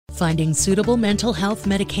Finding suitable mental health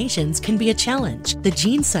medications can be a challenge. The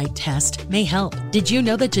GeneSight test may help. Did you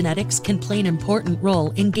know that genetics can play an important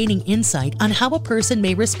role in gaining insight on how a person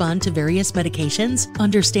may respond to various medications?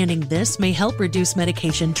 Understanding this may help reduce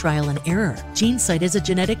medication trial and error. GeneSight is a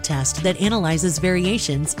genetic test that analyzes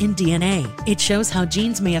variations in DNA. It shows how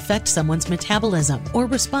genes may affect someone's metabolism or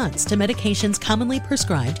response to medications commonly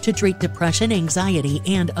prescribed to treat depression, anxiety,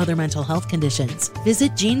 and other mental health conditions.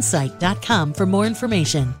 Visit GeneSight.com for more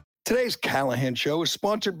information. Today's Callahan Show is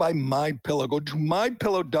sponsored by MyPillow. Go to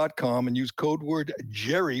MyPillow.com and use code word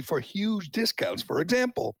Jerry for huge discounts. For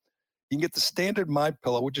example, you can get the standard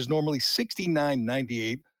MyPillow, which is normally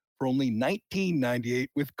 $69.98 for only $19.98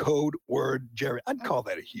 with code word Jerry. I'd call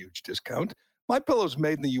that a huge discount. MyPillow is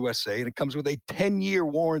made in the USA, and it comes with a 10-year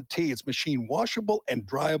warranty. It's machine washable and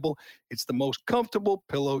dryable. It's the most comfortable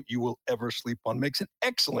pillow you will ever sleep on. Makes an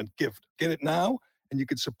excellent gift. Get it now, and you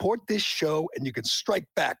can support this show, and you can strike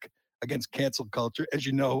back against cancel culture. As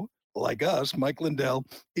you know, like us, Mike Lindell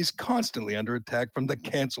is constantly under attack from the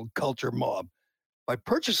cancel culture mob. By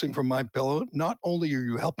purchasing from MyPillow, not only are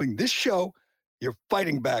you helping this show, you're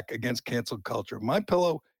fighting back against cancel culture.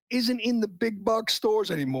 MyPillow isn't in the big box stores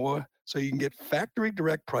anymore, so you can get factory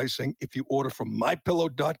direct pricing if you order from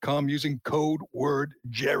MyPillow.com using code word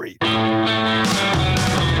Jerry.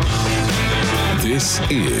 This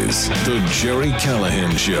is the Jerry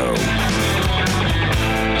Callahan Show.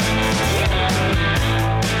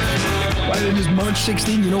 Right, it is March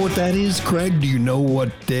 16. You know what that is, Craig? Do you know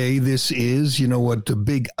what day this is? You know what the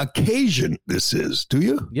big occasion this is, do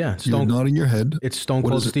you? Yeah. You're nodding your head. It's Stone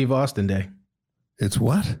Cold Steve Austin Day. It's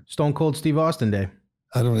what? Stone Cold Steve Austin Day.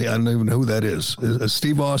 I don't even know who that is.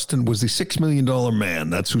 Steve Austin was the $6 million man.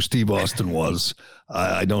 That's who Steve Austin was.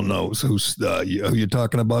 I don't know who you're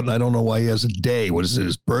talking about, and I don't know why he has a day. What is it,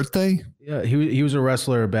 his birthday? Yeah, he was a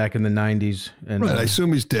wrestler back in the 90s. And, right, I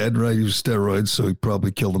assume he's dead, right? He was steroids, so he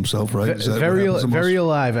probably killed himself, right? Very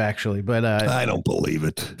alive, actually. But I don't believe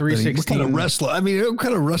it. 316. What kind of wrestler? I mean, what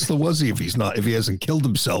kind of wrestler was he if he hasn't killed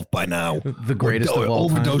himself by now? The greatest of all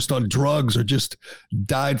time. Overdosed on drugs or just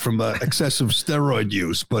died from excessive steroid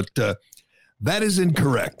use. But that is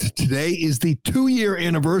incorrect. Today is the 2-year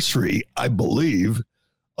anniversary, I believe,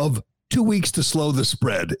 of 2 weeks to slow the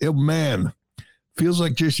spread. Oh, man. Feels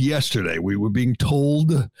like just yesterday we were being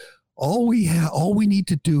told all we need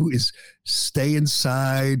to do is stay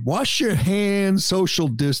inside, wash your hands, social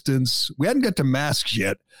distance. We hadn't got to masks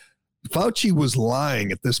yet. Fauci was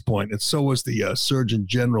lying at this point, and so was the Surgeon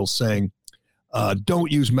General saying,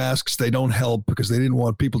 don't use masks. They don't help, because they didn't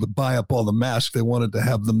want people to buy up all the masks. They wanted to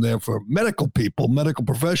have them there for medical people, medical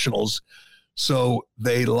professionals. So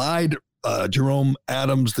they lied. Jerome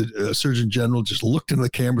Adams, the Surgeon General, just looked into the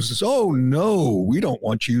camera and says, oh, no, we don't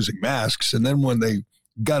want you using masks. And then when they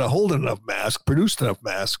got a hold of enough masks, produced enough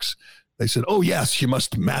masks, they said, oh, yes, you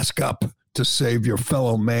must mask up to save your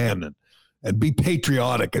fellow man and be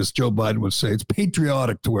patriotic, as Joe Biden would say. It's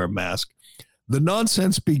patriotic to wear a mask. The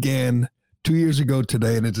nonsense began 2 years ago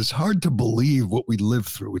today, and it is hard to believe what we lived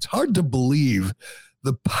through. It's hard to believe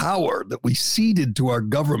the power that we ceded to our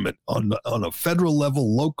government on a federal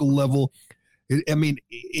level, local level.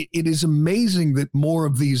 It is amazing that more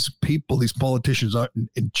of these people, these politicians, aren't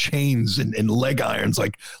in chains and leg irons,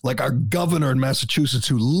 like our governor in Massachusetts,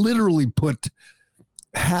 who literally put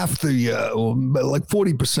half the, like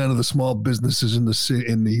 40% of the small businesses in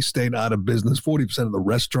the state out of business, 40% of the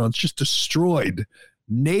restaurants, just destroyed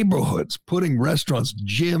neighborhoods, putting restaurants,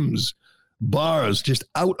 gyms, bars just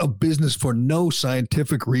out of business for no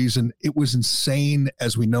scientific reason. It was insane,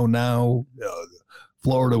 as we know now.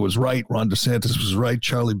 Florida was right. Ron DeSantis was right.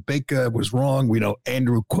 Charlie Baker was wrong. We know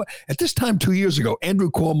at this time 2 years ago, Andrew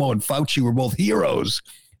Cuomo and Fauci were both heroes.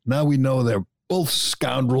 Now we know they're both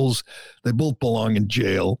scoundrels. They both belong in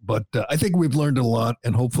jail. But I think we've learned a lot,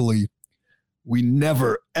 and hopefully we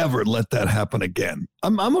never, ever let that happen again.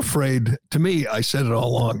 I'm afraid. To me, I said it all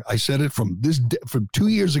along. I said it from 2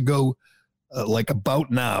 years ago. Like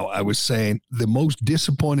about now, I was saying the most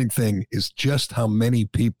disappointing thing is just how many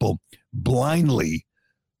people blindly,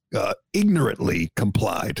 ignorantly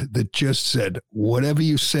complied, that just said, whatever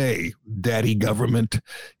you say, daddy government.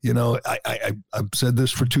 You know, I've said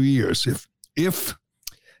this for 2 years. If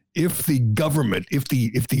the government, if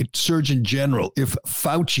the Surgeon General, if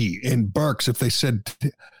Fauci and Birx, if they said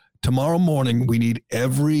tomorrow morning we need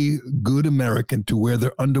every good American to wear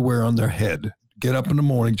their underwear on their head, get up in the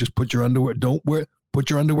morning, just put your underwear, put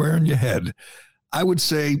your underwear on your head, I would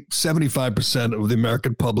say 75% of the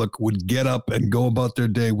American public would get up and go about their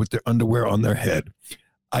day with their underwear on their head.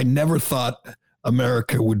 I never thought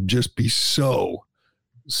America would just be so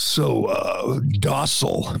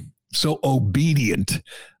docile, so obedient.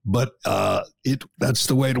 But that's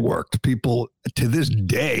the way it worked. People to this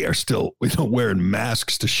day are still wearing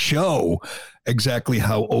masks to show exactly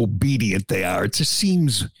how obedient they are. It just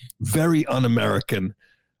seems very un-American.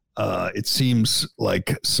 It seems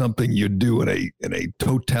like something you do in a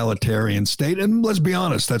totalitarian state. And let's be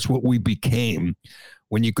honest, that's what we became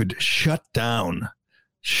when you could shut down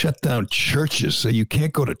churches so you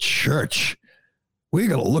can't go to church. We're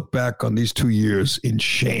going to look back on these 2 years in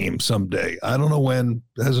shame someday. I don't know when.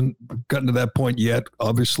 It hasn't gotten to that point yet.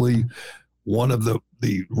 Obviously, one of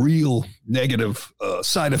the real negative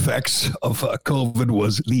side effects of COVID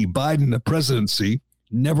was the Biden presidency.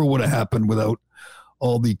 Never would have happened without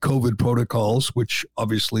all the COVID protocols, which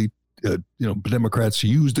obviously, Democrats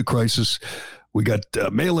used the crisis. We got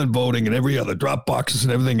mail-in voting and every other drop boxes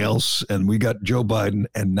and everything else, and we got Joe Biden,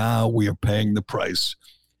 and now we are paying the price.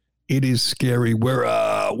 It is scary. We're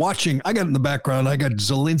watching. I got in the background, I got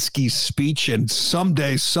Zelensky's speech, and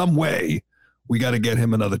someday, some way, we got to get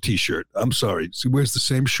him another T-shirt. I'm sorry. He wears the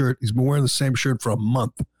same shirt. He's been wearing the same shirt for a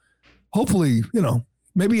month. Hopefully,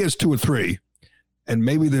 maybe he has 2 or 3. And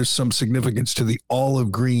maybe there's some significance to the olive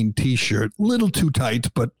green T-shirt. A little too tight,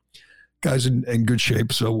 but guy's in good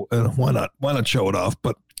shape, so why not? Why not show it off?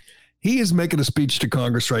 But he is making a speech to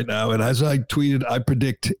Congress right now, and as I tweeted, I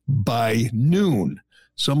predict by noon,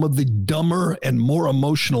 some of the dumber and more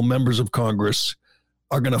emotional members of Congress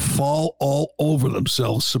are going to fall all over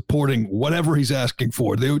themselves supporting whatever he's asking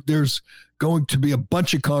for. There's going to be a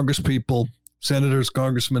bunch of Congress people, senators,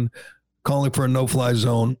 congressmen, calling for a no-fly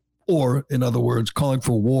zone, or, in other words, calling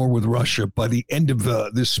for war with Russia by the end of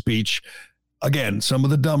this speech. Again, some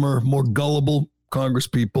of the dumber, more gullible Congress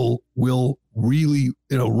people will really,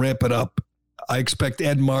 ramp it up. I expect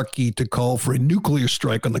Ed Markey to call for a nuclear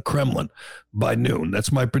strike on the Kremlin by noon.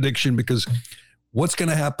 That's my prediction, because what's going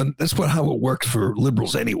to happen, that's how it works for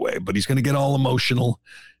liberals anyway, but he's going to get all emotional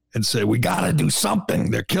and say, we got to do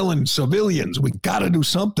something. They're killing civilians. We got to do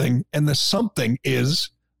something. And the something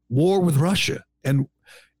is war with Russia. And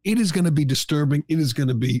it is going to be disturbing. It is going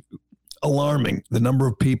to be alarming, the number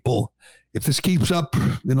of people. If this keeps up,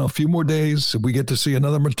 a few more days, if we get to see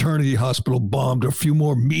another maternity hospital bombed or a few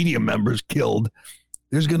more media members killed,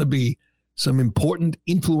 there's going to be some important,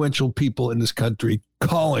 influential people in this country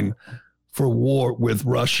calling for war with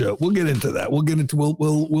Russia. We'll get into that.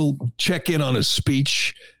 We'll check in on his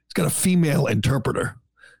speech. It's got a female interpreter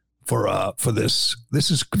for this.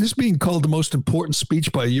 This being called the most important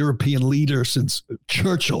speech by a European leader since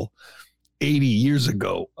Churchill 80 years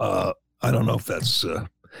ago. I don't know if that's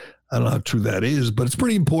I don't know how true that is, but it's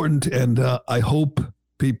pretty important, and I hope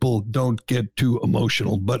people don't get too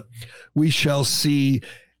emotional. But we shall see.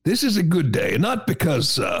 This is a good day, and not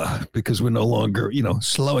because we're no longer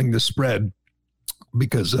slowing the spread,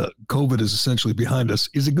 because COVID is essentially behind us.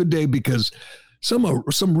 Is a good day because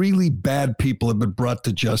some really bad people have been brought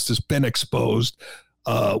to justice, been exposed.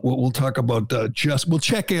 We'll talk about we'll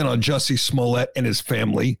check in on Jussie Smollett and his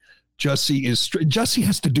family. Jussie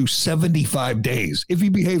has to do 75 days if he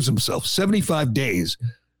behaves himself, 75 days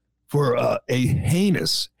for a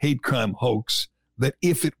heinous hate crime hoax that,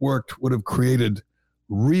 if it worked, would have created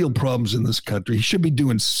real problems in this country. He should be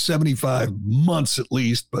doing 75 months at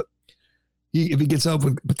least, but if he gets out,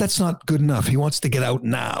 but that's not good enough. He wants to get out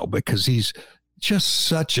now because he's just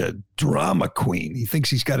such a drama queen. He thinks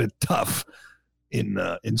he's got it tough in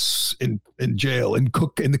jail, in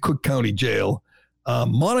the Cook County jail.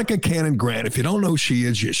 Monica Cannon Grant, if you don't know who she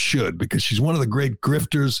is, you should, because she's one of the great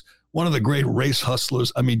grifters, one of the great race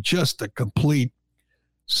hustlers. I mean, just a complete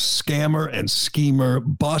scammer and schemer.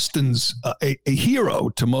 Boston's a hero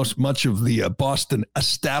to much of the Boston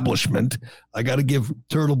establishment. I got to give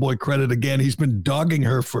Turtle Boy credit again. He's been dogging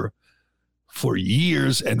her for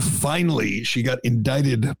years, and finally she got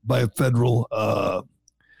indicted by a federal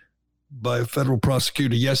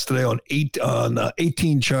prosecutor yesterday on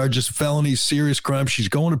 18 charges, felonies, serious crime. She's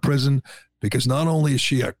going to prison because not only is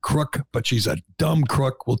she a crook, but she's a dumb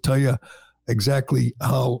crook. We'll tell you exactly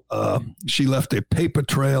how she left a paper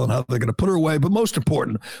trail and how they're going to put her away. But most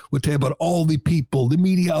important, we'll tell you about all the people, the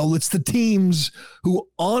media outlets, the teams who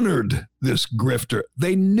honored this grifter.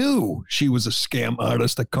 They knew she was a scam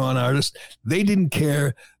artist, a con artist. They didn't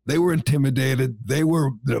care. They were intimidated. They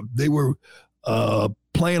were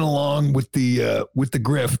playing along with the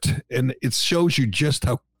grift, and it shows you just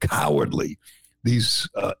how cowardly these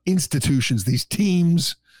institutions, these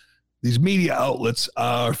teams, these media outlets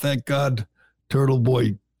are. Thank God Turtle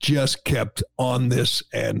Boy just kept on this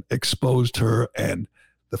and exposed her, and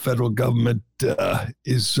the federal government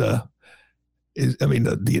is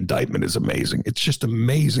the indictment is amazing. It's just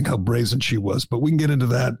amazing how brazen she was, but we can get into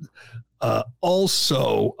that.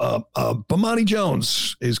 Also, Bomani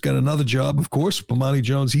Jones has got another job, of course. Bomani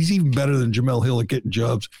Jones, he's even better than Jamel Hill at getting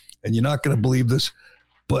jobs, and you're not going to believe this,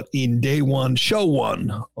 but in show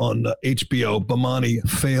one on HBO, Bomani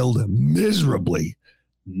failed miserably.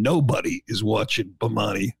 Nobody is watching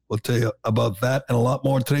Bomani. We'll tell you about that and a lot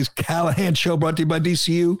more in today's Callahan Show, brought to you by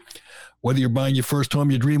DCU. Whether you're buying your first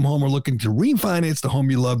home, your dream home, or looking to refinance the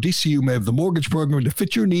home you love, DCU may have the mortgage program to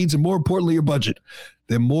fit your needs and, more importantly, your budget.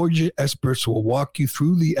 Their mortgage experts will walk you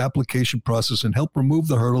through the application process and help remove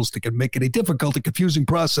the hurdles that can make it a difficult and confusing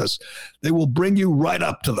process. They will bring you right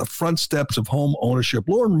up to the front steps of home ownership.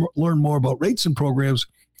 Learn more about rates and programs,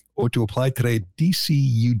 or to apply today at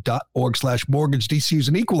dcu.org/mortgage. DCU is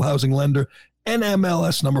an equal housing lender.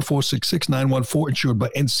 NMLS number 466914, insured by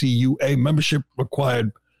NCUA. Membership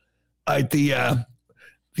required. The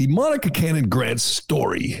Monica Cannon Grant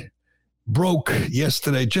story broke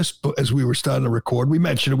yesterday just as we were starting to record. We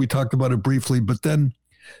mentioned it. We talked about it briefly, but then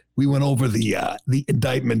we went over the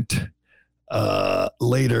indictment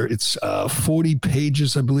later. It's 40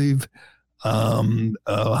 pages, I believe.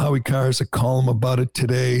 Howie Carr has a column about it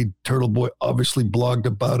today. Turtle Boy obviously blogged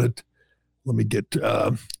about it. Let me get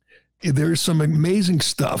there's some amazing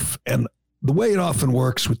stuff. And the way it often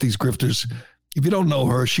works with these grifters, if you don't know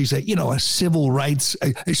her, she's a civil rights,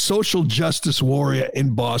 a social justice warrior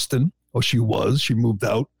in Boston. Oh, she moved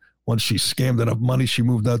out. Once she scammed enough money, she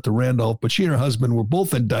moved out to Randolph. But she and her husband were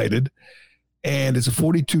both indicted. And it's a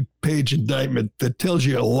 42-page indictment that tells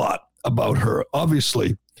you a lot about her.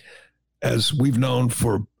 Obviously, as we've known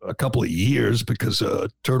for a couple of years because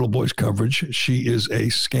of Turtle Boy's coverage, she is a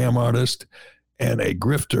scam artist and a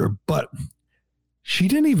grifter. But she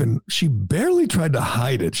barely tried to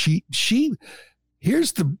hide it. Here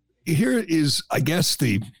is, I guess,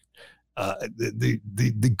 the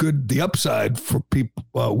upside for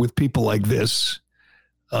people with people like this.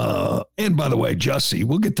 And by the way, Jussie,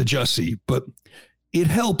 we'll get to Jussie, but it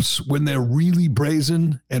helps when they're really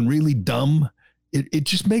brazen and really dumb. It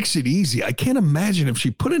just makes it easy. I can't imagine if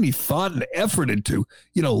she put any thought and effort into,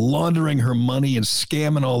 laundering her money and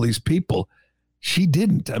scamming all these people. She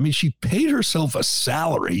didn't. I mean, she paid herself a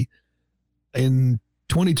salary in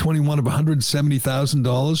 2021 of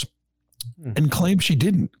 $170,000 and claimed she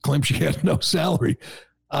didn't. Claimed she had no salary.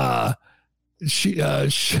 This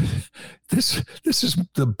is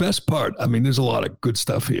the best part. I mean, there's a lot of good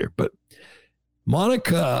stuff here, but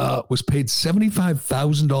Monica was paid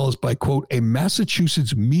 $75,000 by, quote, a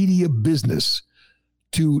Massachusetts media business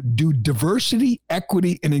to do diversity,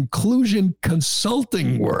 equity, and inclusion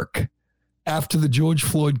consulting work after the George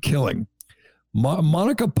Floyd killing.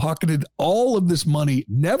 Monica pocketed all of this money,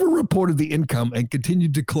 never reported the income, and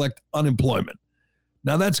continued to collect unemployment.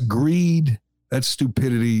 Now, that's greed, that's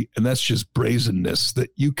stupidity, and that's just brazenness that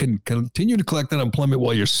you can continue to collect unemployment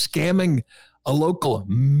while you're scamming a local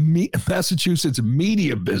Massachusetts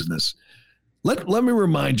media business. Let me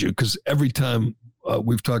remind you, because every time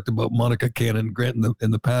we've talked about Monica Cannon Grant in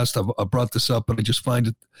the past, I've brought this up, and I just find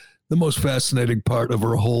it the most fascinating part of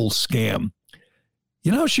her whole scam.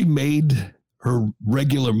 You know how she made her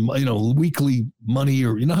regular, weekly money,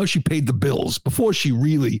 or how she paid the bills before she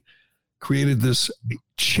really created this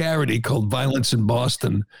charity called Violence in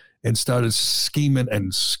Boston and started scheming and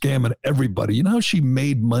scamming everybody. You know how she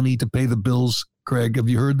made money to pay the bills, Craig? Have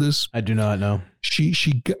you heard this? I do not know.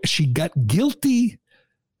 She got guilty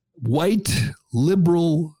white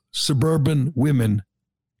liberal suburban women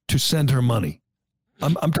to send her money.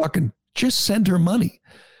 I'm talking just send her money.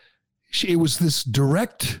 It was this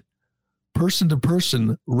direct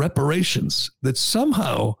person-to-person reparations that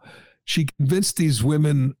somehow she convinced these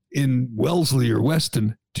women in Wellesley or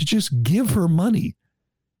Weston to just give her money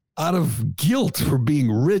out of guilt for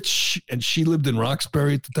being rich. And she lived in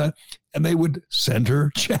Roxbury at the time, and they would send her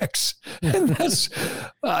checks. And that's,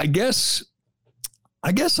 I guess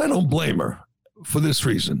I don't blame her for this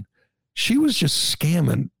reason. She was just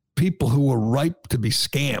scamming people who were ripe to be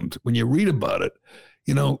scammed. When you read about it,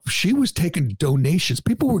 she was taking donations.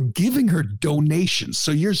 People were giving her donations.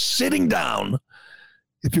 So you're sitting down,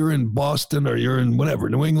 if you're in Boston or you're in whatever,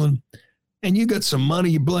 New England, and you got some money,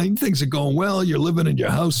 you blame, things are going well. You're living in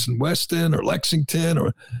your house in Weston or Lexington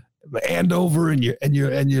or Andover, and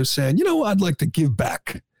you're saying, I'd like to give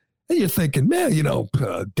back. And you're thinking, man,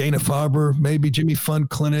 Dana-Farber, maybe Jimmy Fund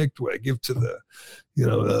Clinic, where I give to the,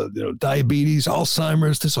 diabetes,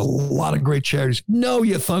 Alzheimer's. There's a lot of great charities. No,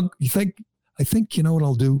 you think, you know what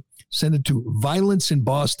I'll do? Send it to Violence in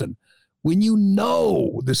Boston. When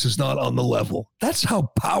this is not on the level. That's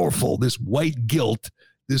how powerful this white guilt,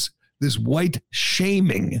 this white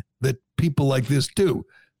shaming that people like this do,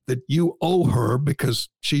 that you owe her because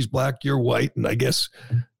she's black, you're white, and I guess,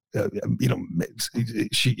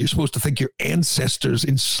 you're supposed to think your ancestors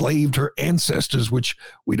enslaved her ancestors, which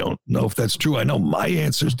we don't know if that's true. I know my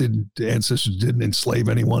ancestors didn't enslave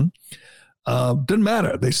anyone. Didn't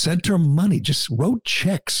matter. They sent her money, just wrote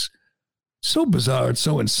checks. So bizarre. It's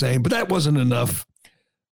so insane, but that wasn't enough.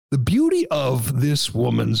 The beauty of this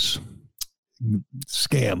woman's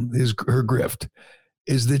scam, her grift,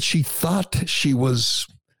 is that she thought she was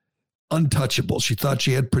untouchable. She thought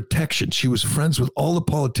she had protection. She was friends with all the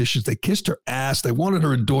politicians. They kissed her ass. They wanted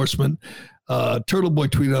her endorsement. Turtle Boy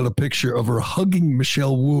tweeted out a picture of her hugging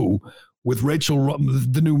Michelle Wu with Rachel,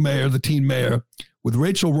 the new mayor, the teen mayor, with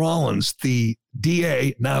Rachel Rollins, the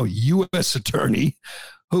DA, now U.S. attorney,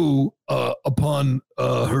 who upon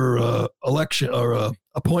her election or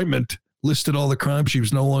appointment listed all the crimes she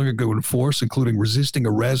was no longer going to enforce, including resisting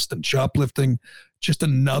arrest and shoplifting. Just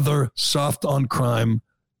another soft on crime,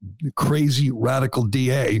 crazy radical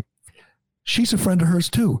DA. She's a friend of hers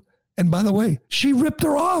too. And by the way, she ripped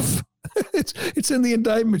her off. It's in the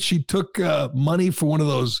indictment. She took money for one of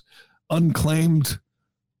those unclaimed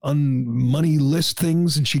money list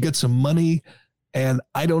things, and she got some money. And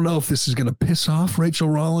I don't know if this is going to piss off Rachel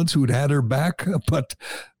Rollins, who had her back, but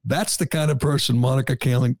that's the kind of person Monica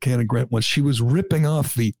Cannon Grant was. She was ripping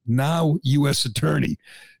off the now U.S. attorney.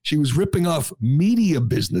 She was ripping off media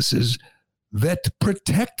businesses that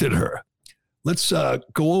protected her. Let's go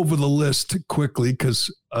over the list quickly,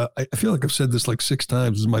 because I feel like I've said this like 6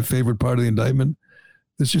 times. This is my favorite part of the indictment.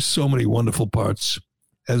 There's just so many wonderful parts.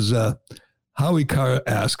 As Howie Carr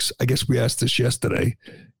asks, I guess we asked this yesterday,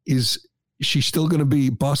 is she still going to be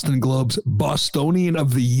Boston Globe's Bostonian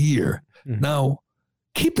of the Year? Mm-hmm. Now,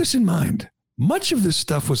 keep this in mind. Much of this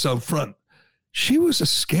stuff was out front. She was a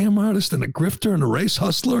scam artist and a grifter and a race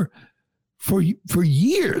hustler for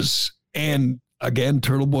years. And again,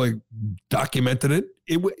 Turtle Boy documented it.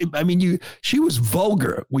 She was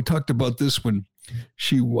vulgar. We talked about this when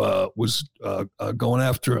she was going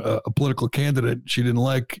after a political candidate she didn't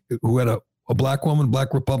like, who had a black woman,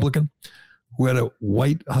 black Republican, who had a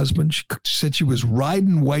white husband. She said she was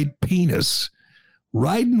riding white penis for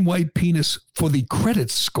the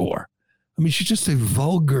credit score. I mean, she's just a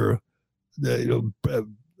vulgar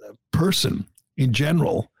person in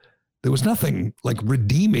general. There was nothing like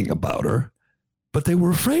redeeming about her, but they were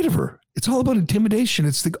afraid of her. It's all about intimidation.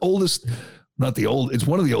 It's the oldest, it's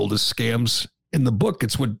one of the oldest scams in the book.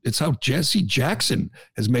 It's how Jesse Jackson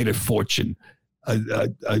has made a fortune.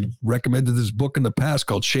 I recommended this book in the past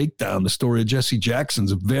called Shakedown, the story of Jesse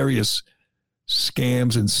Jackson's various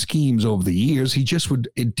scams and schemes over the years. He just would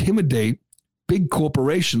intimidate big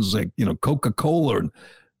corporations like, Coca-Cola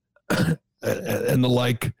and the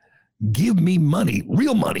like. Give me money,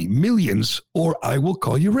 real money, millions, or I will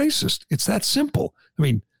call you racist. It's that simple. I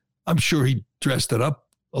mean, I'm sure he dressed it up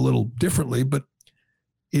a little differently, but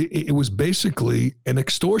it was basically an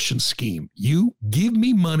extortion scheme. You give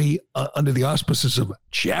me money under the auspices of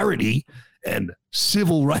charity and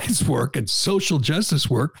civil rights work and social justice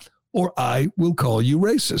work, or I will call you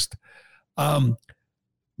racist.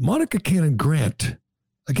 Monica Cannon Grant,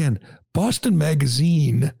 again, Boston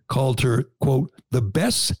Magazine called her, quote, the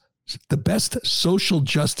best social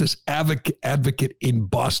justice advocate in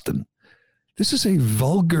Boston. This is a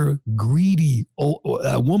vulgar, greedy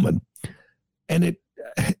woman. And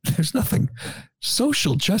there's nothing.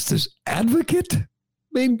 Social justice advocate? I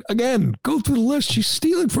mean, again, go through the list. She's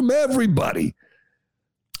stealing from everybody.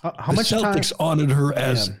 How much Celtics honored her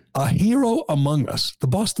as a hero among us. The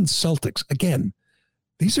Boston Celtics, again,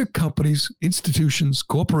 these are companies, institutions,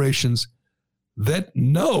 corporations that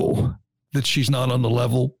know that she's not on the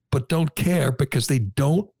level, but don't care because they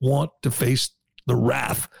don't want to face the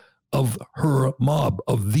wrath of her mob,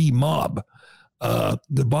 of the mob.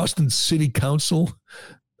 The Boston City Council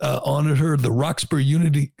honored her. The Roxbury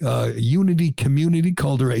Unity Community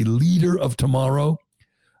called her a leader of tomorrow.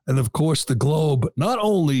 And of course, the Globe not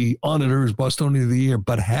only honored her as Bostonian of the Year,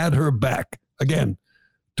 but had her back. Again,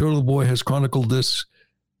 Turtle Boy has chronicled this.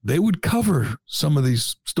 They would cover some of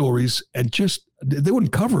these stories and they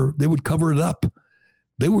would cover it up.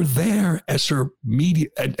 They were there as her media,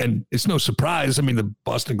 and it's no surprise. I mean, the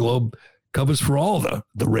Boston Globe covers for all the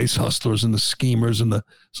race hustlers and the schemers, and as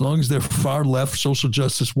long as they're far left social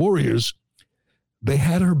justice warriors, they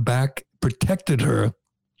had her back, protected her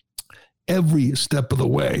every step of the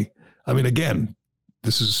way. I mean, again,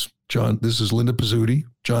 this is Linda Pizzuti,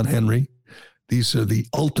 John Henry. These are the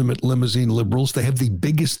ultimate limousine liberals. They have the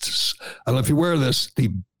biggest, I don't know if you're aware of this,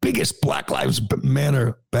 the biggest Black Lives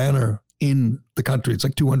Matter banner in the country. It's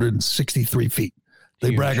like 263 feet. They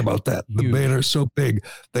Huge. brag about that. The Huge. banner is so big.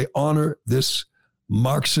 They honor this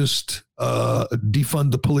Marxist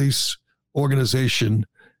defund the police organization,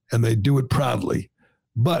 and they do it proudly.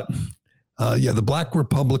 But the black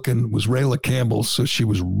Republican was Rayla Campbell, so she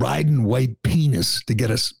was riding white penis to get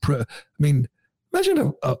us.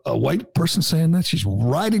 Imagine a white person saying that. She's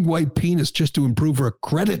riding white penis just to improve her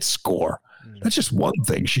credit score. That's just one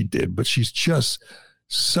thing she did, but she's just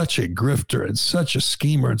such a grifter and such a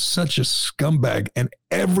schemer and such a scumbag, and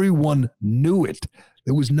everyone knew it.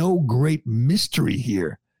 There was no great mystery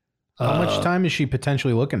here. How much time is she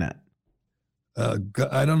potentially looking at?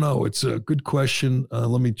 I don't know. It's a good question.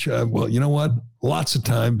 Let me check. Well, you know what? Lots of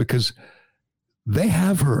time, because they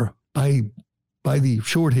have her by the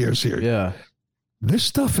short hairs here. Yeah. This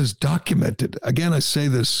stuff is documented. Again, I say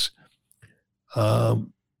this.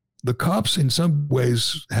 The cops in some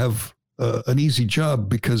ways have an easy job,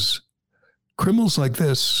 because criminals like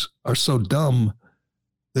this are so dumb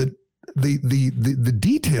that the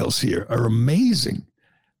details here are amazing.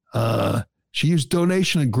 She used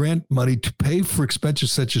donation and grant money to pay for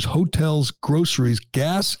expenses such as hotels, groceries,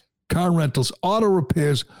 gas, car rentals, auto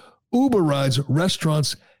repairs, Uber rides,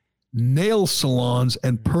 restaurants, nail salons,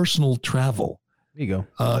 and personal travel. There you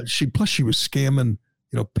go. She was scamming,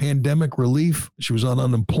 pandemic relief. She was on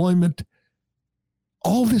unemployment.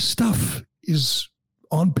 All this stuff is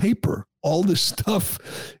on paper. All this stuff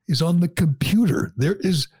is on the computer. There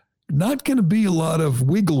is not going to be a lot of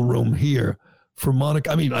wiggle room here for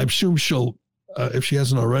Monica. I mean, I assume she'll, if she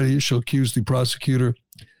hasn't already, she'll accuse the prosecutor,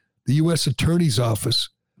 the U.S. Attorney's Office.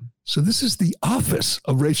 So this is the office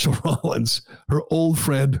of Rachel Rollins, her old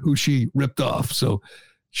friend who she ripped off. So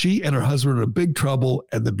she and her husband are in big trouble.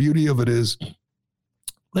 And the beauty of it is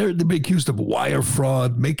they're being accused of wire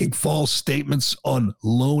fraud, making false statements on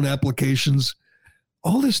loan applications.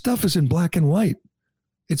 All this stuff is in black and white.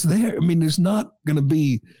 It's there. I mean, there's not going to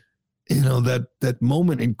be, that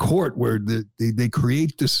moment in court where they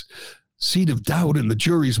create this seed of doubt in the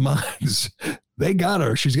jury's minds. They got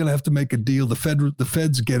her. She's going to have to make a deal. The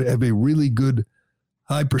feds have a really good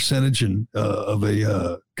high percentage of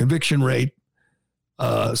a conviction rate.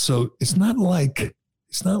 So it's not like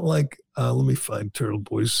let me find Turtle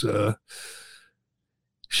Boy's.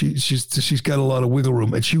 She's got a lot of wiggle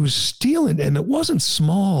room, and she was stealing, and it wasn't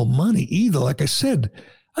small money either. Like I said,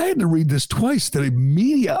 I had to read this twice to a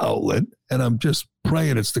media outlet, and I'm just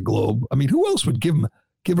praying it's the Globe. I mean, who else would give her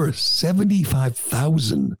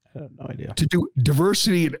 $75,000 I have no idea to do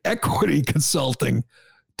diversity and equity consulting?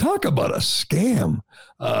 Talk about a scam.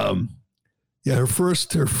 Her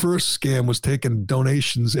first scam was taking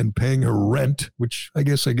donations and paying her rent, which I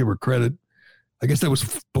guess I give her credit. I guess that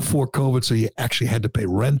was before COVID, so you actually had to pay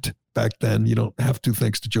rent back then. You don't have to,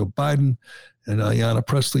 thanks to Joe Biden and Ayanna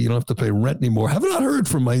Pressley. You don't have to pay rent anymore. Have not heard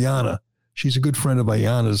from Ayanna. She's a good friend of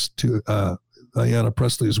Ayanna's, too, Ayanna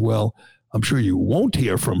Pressley as well. I'm sure you won't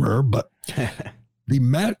hear from her, but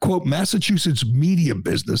the quote Massachusetts media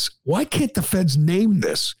business. Why can't the feds name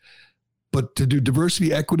this? But to do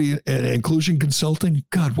diversity, equity, and inclusion consulting,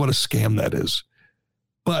 God, what a scam that is.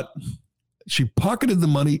 But she pocketed the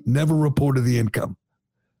money, never reported the income.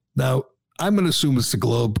 Now, I'm going to assume it's the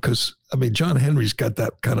Globe because, John Henry's got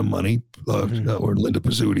that kind of money, or Linda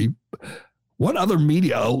Pizzuti. What other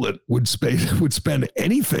media outlet would spend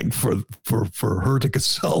anything for her to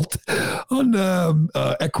consult on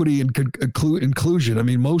equity and inclusion?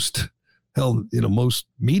 Most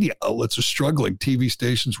media outlets are struggling. TV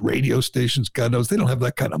stations, radio stations, God knows, they don't have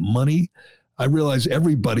that kind of money. I realize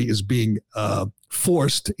everybody is being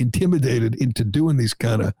forced, intimidated into doing these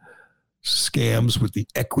kind of scams with the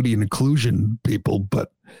equity and inclusion people,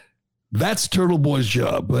 but that's Turtle Boy's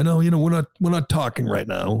job. I know, we're not talking right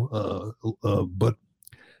now, but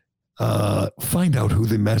find out who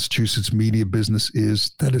the Massachusetts media business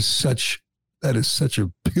is. That is such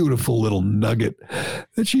a beautiful little nugget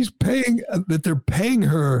that they're paying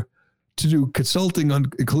her to do consulting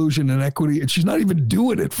on inclusion and equity, and she's not even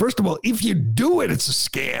doing it. First of all, if you do it, it's a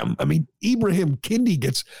scam. Ibrahim Kendi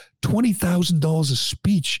gets $20,000 a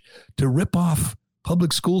speech to rip off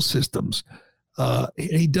public school systems.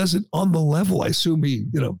 He does it on the level. I assume he,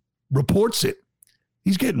 reports it.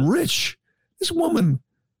 He's getting rich. This woman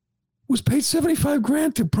was paid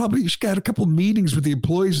 $75,000 to probably, she got a couple of meetings with the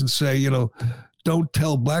employees and say, don't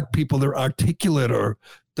tell black people they're articulate, or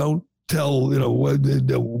don't tell,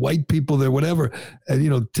 the white people they're whatever.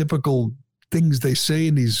 And, typical things they say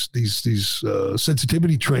in these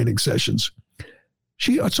sensitivity training sessions.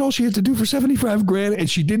 That's all she had to do for $75,000, and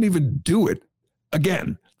she didn't even do it.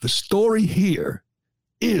 Again, the story here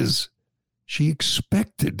is she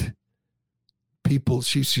expected people,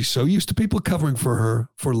 she's so used to people covering for her,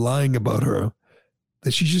 for lying about her.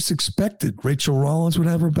 that she just expected. Rachel Rollins would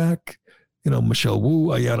have her back. Michelle Wu,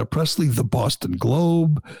 Ayanna Pressley, the Boston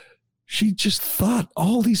Globe. She just thought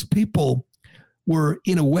all these people were,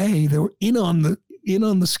 in a way, they were in on the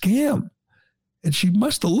scam. And she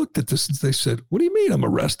must have looked at this and they said, "What do you mean I'm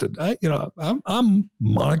arrested? I'm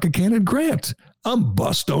Monica Cannon Grant. I'm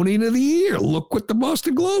Bostonian of the Year. Look what the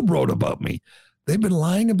Boston Globe wrote about me." They've been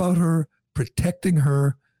lying about her, protecting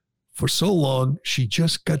her for so long. She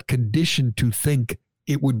just got conditioned to think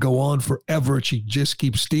it would go on forever. She just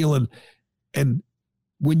keeps stealing. And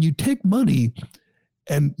when you take money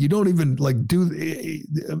and you don't even to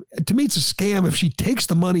me, it's a scam if she takes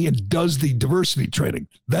the money and does the diversity training.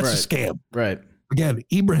 That's a scam. Right. Again,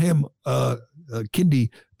 Ibrahim Kindi,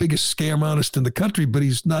 biggest scam artist in the country, but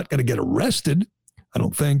he's not going to get arrested, I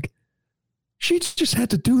don't think. She just had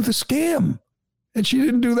to do the scam. And she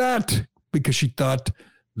didn't do that because she thought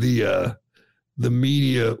the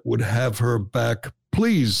media would have her back.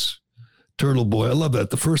 Please, Turtle Boy. I love that.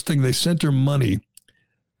 The first thing they sent her money,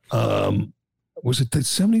 was it the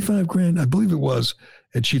 75 grand? I believe it was.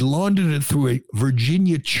 And she laundered it through a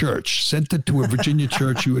Virginia church, sent it to a Virginia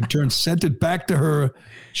church who in turn sent it back to her.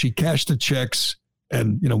 She cashed the checks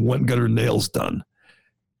and, went and got her nails done.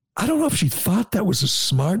 I don't know if she thought that was a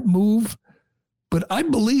smart move, but I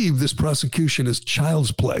believe this prosecution is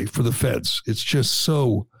child's play for the feds. It's just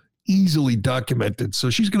so easily documented. So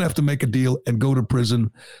she's going to have to make a deal and go to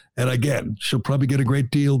prison. And again, she'll probably get a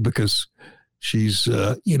great deal because she's,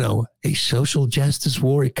 a social justice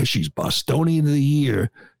warrior because she's Bostonian of the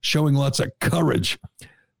Year, showing lots of courage.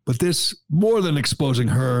 But this, more than exposing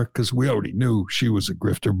her, because we already knew she was a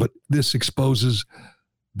grifter, but this exposes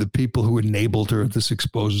the people who enabled her. This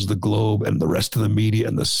exposes the Globe and the rest of the media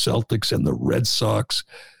and the Celtics and the Red Sox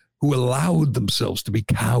who allowed themselves to be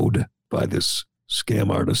cowed by this scam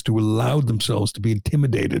artist, who allowed themselves to be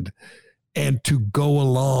intimidated and to go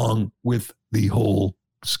along with the whole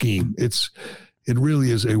scheme. It really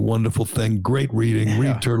is a wonderful thing. Great reading. Yeah.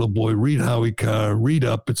 Read Turtle Boy, read Howie Carr, read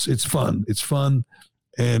up. It's fun. It's fun.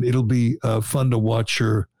 And it'll be fun to watch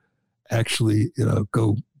her actually,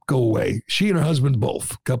 go away. She and her husband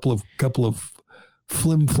both, couple of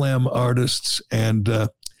flim flam artists. And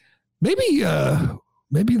maybe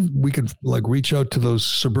we could reach out to those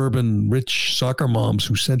suburban rich soccer moms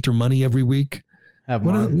who sent her money every week.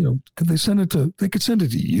 Could they send it to? They could send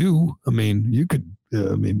it to you. I mean, you could.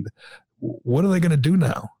 What are they going to do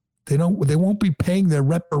now? They won't be paying their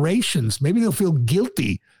reparations. Maybe they'll feel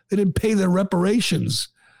guilty. They didn't pay their reparations.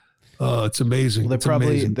 It's amazing. Well,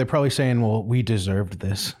 they're probably saying, "Well, we deserved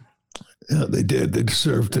this." Yeah, they did. They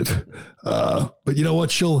deserved it. But you know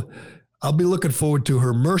what? I'll be looking forward to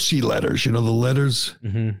her mercy letters. The letters.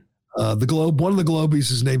 Mm-hmm. The Globe. One of the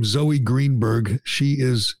Globies is named Zoe Greenberg. She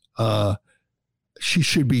is. She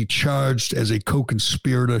should be charged as a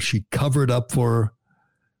co-conspirator. She covered up for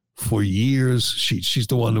years. She's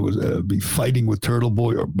the one who would be fighting with Turtle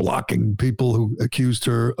Boy or blocking people who accused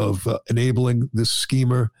her of enabling this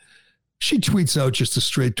schemer. She tweets out just a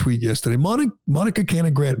straight tweet yesterday. Monica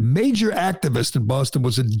Cannon Grant, major activist in Boston,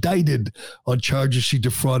 was indicted on charges she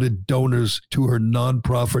defrauded donors to her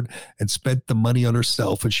nonprofit and spent the money on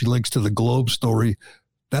herself. And she links to the Globe story.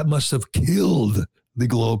 That must have killed the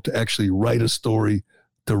Globe to actually write a story,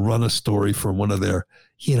 to run a story from one of their,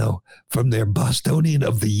 from their Bostonian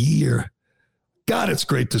of the Year. God, it's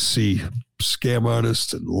great to see scam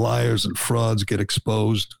artists and liars and frauds get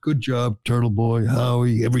exposed. Good job, Turtle Boy,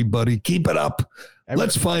 Howie, everybody. Keep it up.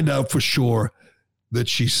 Let's find out for sure that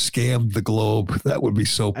she scammed the Globe. That would be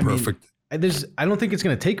so perfect. I don't think it's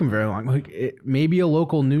going to take them very long. Maybe a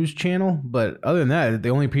local news channel, but other than that, the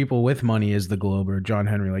only people with money is the Globe or John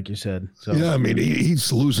Henry, like you said. So yeah,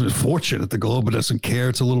 he's losing his fortune at the Globe, but doesn't care.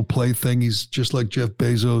 It's a little play thing. He's just like Jeff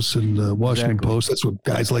Bezos and Washington Post. That's what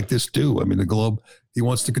guys like this do. The Globe, he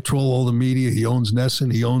wants to control all the media. He owns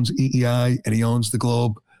Nesson, he owns EEI, and he owns the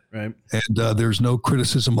Globe. Right. And there's no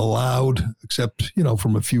criticism allowed except,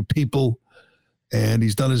 from a few people. And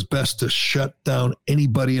he's done his best to shut down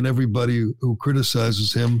anybody and everybody who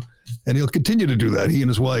criticizes him. And he'll continue to do that. He and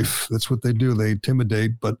his wife, that's what they do. They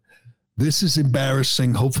intimidate. But this is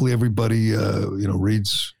embarrassing. Hopefully everybody,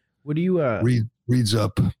 reads. What do you reads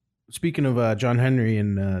up? Speaking of John Henry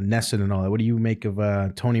and Nesson and all that, what do you make of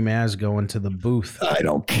Tony Maz going to the booth? I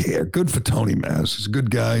don't care. Good for Tony Maz. He's a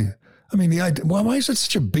good guy. Why is it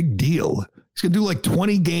such a big deal? He's going to do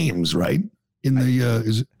 20 games, right?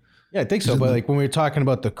 Yeah, I think so. But when we were talking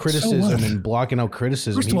about the criticism and blocking out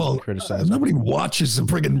criticism, first of all, nobody watches the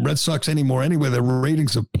friggin' Red Sox anymore anyway. Their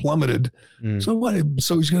ratings have plummeted. So what?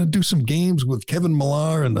 So he's going to do some games with Kevin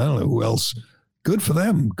Millar and I don't know who else. Good for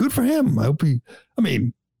them. Good for him. I hope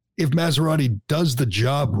if Maserati does the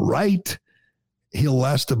job right, he'll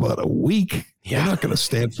last about a week. Yeah. They're not going to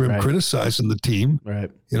stand for him Right. criticizing the team.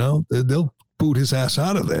 Right. You know, they'll boot his ass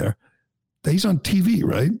out of there. He's on TV,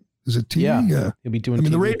 right? Is it TV? Yeah. He'll be doing I mean,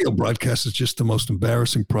 TV. the radio broadcast is just the most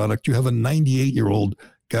embarrassing product. You have a 98-year-old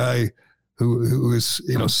guy who is,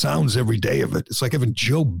 you know, sounds every day of it. It's like having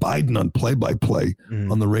Joe Biden on play-by-play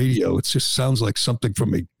on the radio. It just sounds like something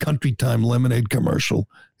from a Country Time lemonade commercial.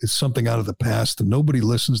 It's something out of the past, and nobody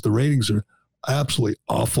listens. The ratings are absolutely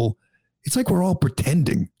awful. It's like we're all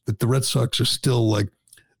pretending that the Red Sox are still like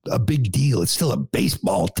a big deal. It's still a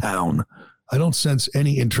baseball town. I don't sense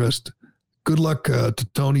any interest. Good luck to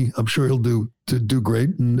Tony. I'm sure he'll do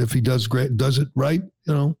great. And if he does it right,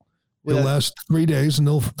 you know, he'll last 3 days and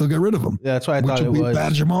they'll get rid of him. Yeah, that's why I thought it was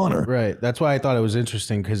badge of honor. Right. That's why I thought it was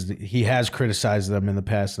interesting, because he has criticized them in the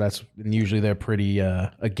past. And usually they're pretty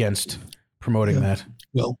against promoting that.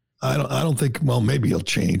 Well, I don't think. Well, maybe he'll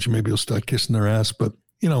change. Maybe he'll start kissing their ass. But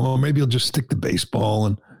you know, or maybe he'll just stick to baseball.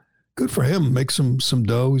 And good for him. Make some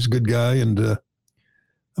dough. He's a good guy. And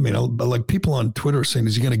I mean, like people on Twitter saying,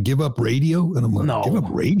 is he going to give up radio? And I'm like, No. give up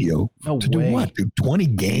radio No to way. do what? Do 20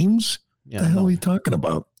 games? Yeah, What the hell no. are you talking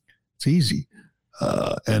about? It's easy.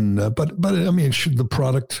 But I mean, the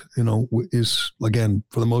product, you know, is, again,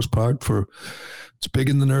 for the most part, it's big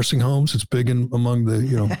in the nursing homes. It's big among the,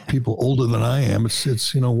 you know, people older than I am.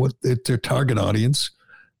 It's you know, their target audience.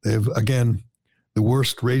 They have, again, the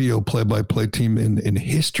worst radio play-by-play team in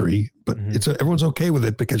history, but everyone's okay with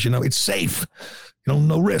it because, you know, it's safe. You know,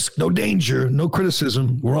 no risk, no danger, no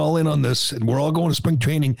criticism. We're all in on this, and we're all going to spring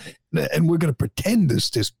training, and we're going to pretend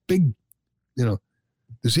this big, you know,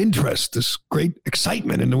 this interest, this great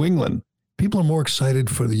excitement in New England. People are more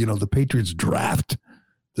excited for the Patriots draft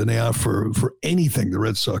than they are for anything the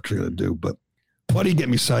Red Sox are going to do. But why do you get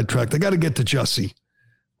me sidetracked? I got to get to Jussie.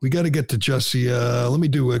 We got to get to Jussie. Let me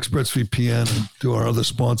do ExpressVPN and do our other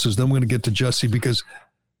sponsors. Then we're going to get to Jussie because,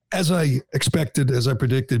 as I expected, as I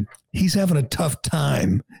predicted, he's having a tough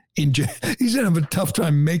time. He's having a tough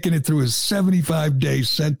time making it through his 75-day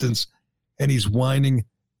sentence, and he's whining.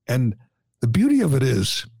 And the beauty of it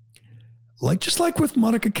is, just like with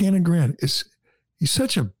Monica Cannon Grant, he's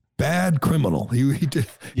such a bad criminal. He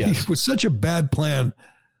was such a bad plan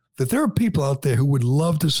that there are people out there who would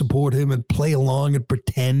love to support him and play along and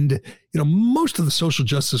pretend. You know, most of the social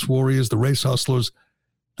justice warriors, the race hustlers,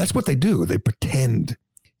 that's what they do. They pretend.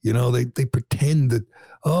 You know, they pretend that,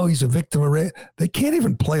 oh, he's a victim of rape. They can't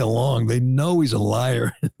even play along. They know he's a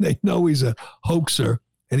liar. They know he's a hoaxer,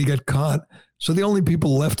 and he got caught. So the only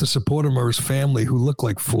people left to support him are his family, who look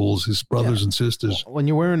like fools, his brothers and sisters. When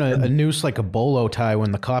you're wearing a noose like a bolo tie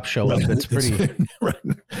when the cops show up, it's pretty. Right.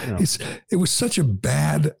 You know. It was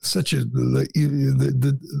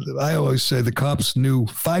I always say the cops knew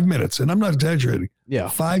 5 minutes, and I'm not exaggerating. Yeah.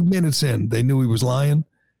 5 minutes in, they knew he was lying,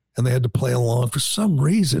 and they had to play along. For some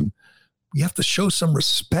reason, we have to show some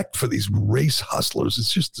respect for these race hustlers.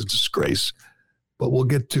 It's just a disgrace. But we'll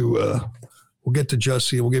get to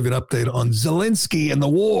Jussie, and we'll give you an update on Zelensky and the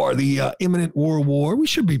war, the imminent world war. We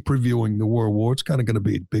should be previewing the world war. It's kind of going to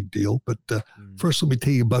be a big deal. But first, let me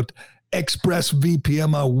tell you about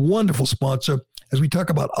ExpressVPN, our wonderful sponsor. As we talk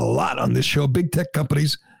about a lot on this show, big tech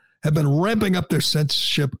companies have been ramping up their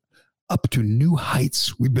censorship up to new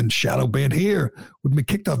heights. We've been shadow banned here. We've been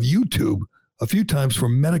kicked off YouTube a few times for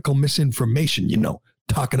medical misinformation, you know,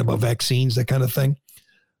 talking about vaccines, that kind of thing.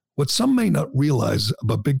 What some may not realize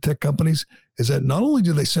about big tech companies is that not only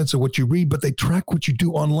do they censor what you read, but they track what you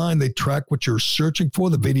do online. They track what you're searching for,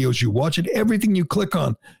 the videos you watch, and everything you click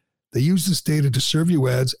on. They use this data to serve you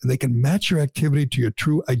ads, and they can match your activity to your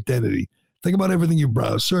true identity. Think about everything you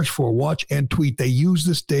browse, search for, watch, and tweet. They use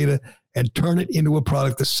this data and turn it into a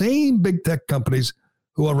product. The same big tech companies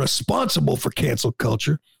who are responsible for cancel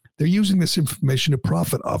culture, they're using this information to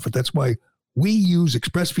profit off it. That's why we use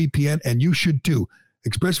ExpressVPN, and you should too.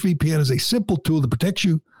 ExpressVPN is a simple tool that protects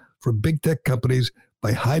you from big tech companies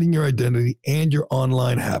by hiding your identity and your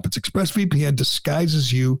online habits. ExpressVPN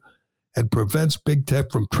disguises you and prevents big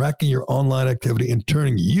tech from tracking your online activity and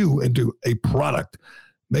turning you into a product.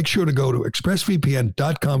 Make sure to go to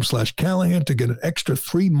expressvpn.com/Callahan to get an extra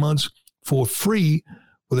 3 months for free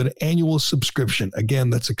with an annual subscription. Again,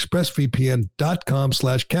 that's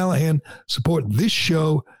expressvpn.com/Callahan. Support this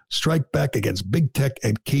show, strike back against big tech,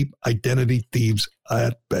 and keep identity thieves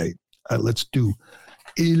at bay. Let's do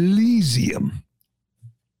Elysium.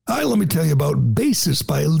 Let me tell you about Basis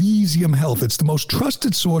by Elysium Health. It's the most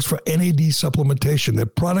trusted source for NAD supplementation. Their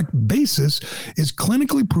product Basis is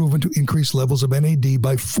clinically proven to increase levels of NAD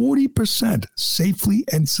by 40% safely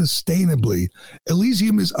and sustainably.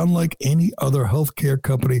 Elysium is unlike any other healthcare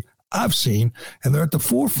company I've seen, and they're at the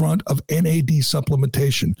forefront of NAD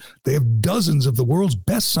supplementation. They have dozens of the world's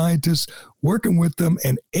best scientists working with them,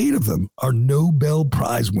 and 8 of them are Nobel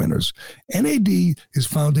Prize winners. NAD is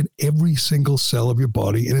found in every single cell of your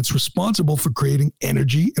body, and it's responsible for creating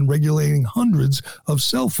energy and regulating hundreds of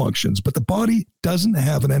cell functions. But the body doesn't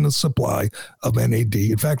have an endless supply of NAD.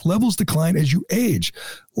 In fact, levels decline as you age.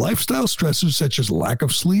 Lifestyle stressors such as lack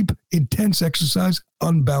of sleep, intense exercise,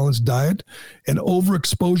 unbalanced diet, and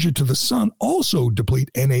overexposure to the sun also deplete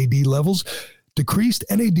NAD levels. Decreased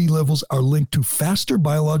NAD levels are linked to faster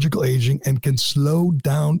biological aging and can slow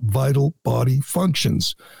down vital body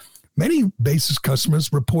functions. Many Basis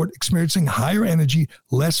customers report experiencing higher energy,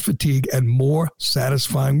 less fatigue, and more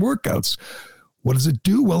satisfying workouts. What does it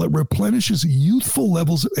do? Well, it replenishes youthful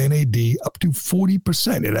levels of NAD up to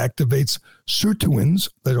 40%. It activates sirtuins,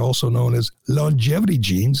 that are also known as longevity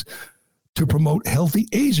genes, to promote healthy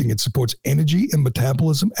aging. It supports energy and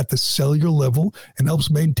metabolism at the cellular level and helps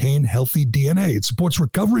maintain healthy DNA. It supports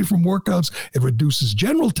recovery from workouts. It reduces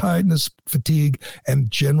general tiredness, fatigue, and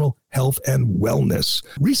general health and wellness.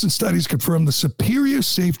 Recent studies confirm the superior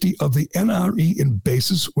safety of the NRE in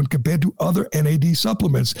Basis when compared to other NAD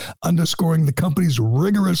supplements, underscoring the company's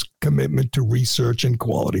rigorous commitment to research and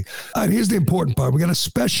quality. All right, here's the important part. We got a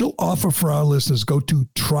special offer for our listeners. Go to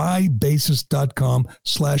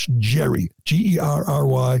trybasis.com/Jerry, Gerry,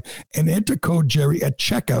 and enter code Jerry at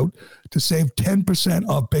checkout to save 10%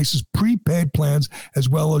 off Basis prepaid plans as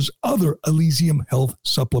well as other Elysium Health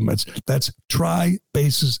supplements. That's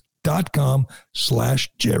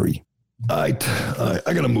trybasis.com/Jerry. All right,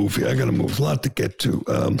 I got to move here. A lot to get to.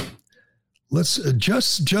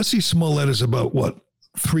 Jussie Smollett is about what,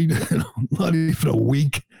 not even a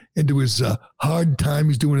week into his hard time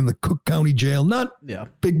he's doing in the Cook County Jail. Not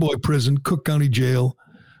big boy prison, Cook County Jail,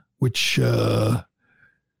 which I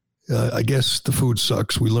guess the food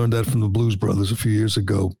sucks. We learned that from the Blues Brothers a few years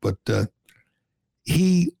ago. But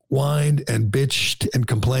he whined and bitched and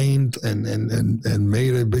complained and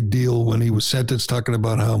made a big deal when he was sentenced, talking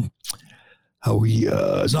about how he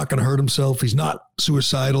is not going to hurt himself. He's not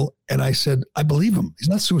suicidal. And I said, I believe him. He's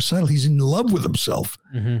not suicidal. He's in love with himself.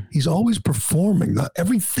 Mm-hmm. He's always performing.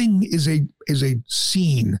 Everything is a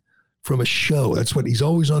scene from a show. That's what he's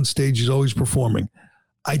always on stage. He's always performing.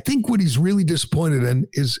 I think what he's really disappointed in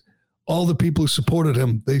is all the people who supported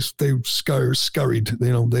him. They scurried.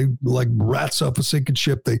 They like rats off a sinking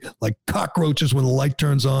ship. They like cockroaches when the light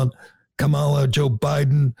turns on. Kamala, Joe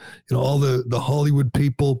Biden, all the Hollywood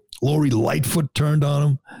people. Lori Lightfoot turned on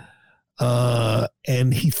him,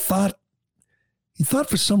 and he thought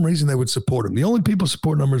for some reason they would support him. The only people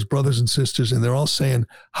supporting him are his brothers and sisters, and they're all saying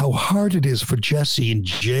how hard it is for Jesse in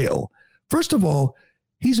jail. First of all,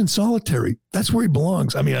 he's in solitary. That's where he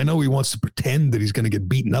belongs. I mean, I know he wants to pretend that he's going to get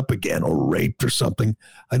beaten up again or raped or something.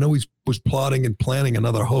 I know he was plotting and planning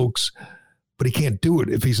another hoax, but he can't do it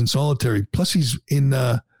if he's in solitary. Plus, he's in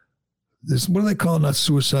this. What do they call it? Not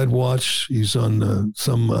suicide watch. He's on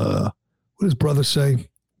some. What does his brother say?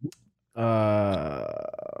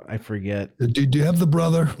 I forget. Do you have the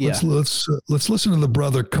brother? Yeah. Let's listen to the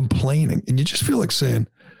brother complaining, and you just feel like saying,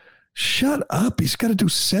 shut up. He's got to do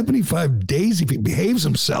 75 days if he behaves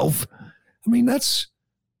himself. I mean, that's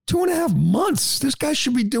 2.5 months. This guy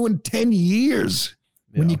should be doing 10 years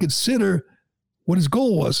when you consider what his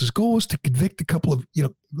goal was. His goal was to convict a couple of,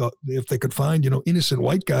 if they could find, innocent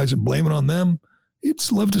white guys and blame it on them. He'd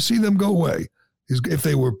love to see them go away. If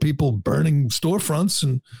they were people burning storefronts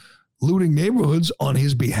and looting neighborhoods on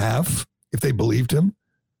his behalf, if they believed him,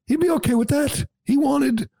 he'd be okay with that. He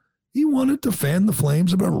wanted to fan the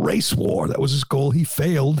flames of a race war. That was his goal. He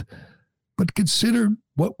failed. But consider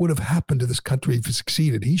what would have happened to this country if he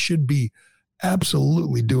succeeded. He should be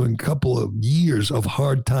absolutely doing a couple of years of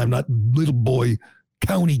hard time, not little boy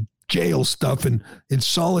county jail stuff in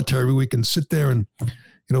solitary. We can sit there and,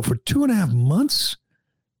 for 2.5 months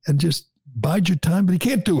and just bide your time. But he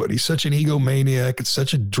can't do it. He's such an egomaniac. It's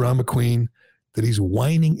such a drama queen that he's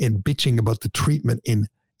whining and bitching about the treatment in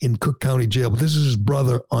Cook County Jail. But this is his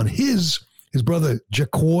brother on his brother,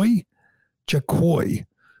 Jacoy,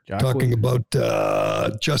 talking about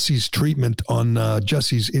Jesse's treatment on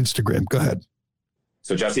Jesse's Instagram. Go ahead.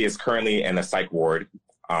 So Jesse is currently in a psych ward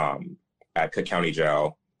at Cook County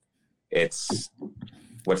Jail.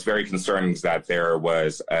 What's very concerning is that there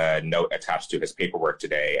was a note attached to his paperwork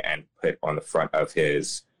today and put on the front of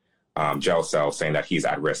his jail cell saying that he's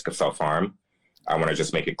at risk of self-harm. I want to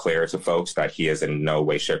just make it clear to folks that he is in no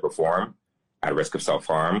way, shape, or form at risk of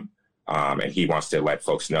self-harm. And he wants to let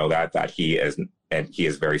folks know that he is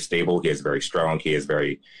very stable, he is very strong, he is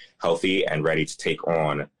very healthy and ready to take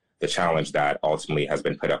on the challenge that ultimately has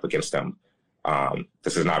been put up against him.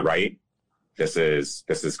 This is not right. This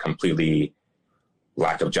is completely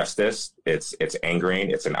lack of justice. It's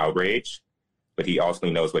angering. It's an outrage. But he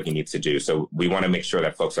ultimately knows what he needs to do. So we want to make sure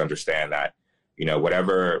that folks understand that,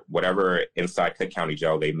 whatever inside Cook County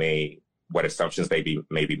Jail what assumptions they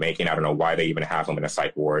may be making. I don't know why they even have him in a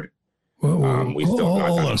psych ward. We still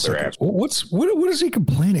not done their answer. What is he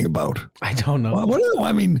complaining about? I don't know.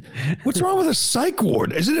 What's wrong with a psych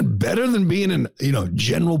ward? Isn't it better than being in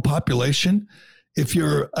general population? If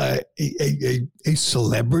you're a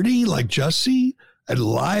celebrity like Jussie, a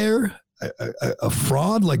liar, a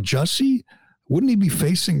fraud like Jussie, wouldn't he be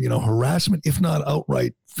facing harassment, if not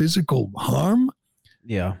outright physical harm?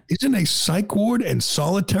 Yeah. Isn't a psych ward and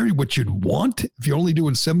solitary what you'd want if you're only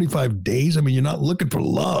doing 75 days? I mean, you're not looking for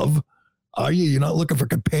love, are you? You're not looking for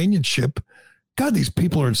companionship. God, these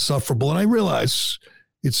people are insufferable. And I realize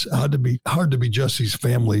it's hard to be Jussie's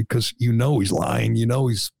family because he's lying,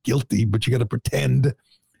 he's guilty, but you got to pretend.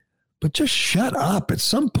 But just shut up. At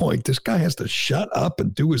some point, this guy has to shut up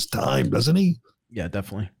and do his time, doesn't he? Yeah,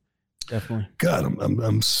 definitely. God,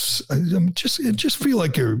 I just feel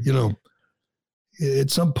like you're,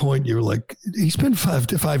 at some point you're like, he's been 5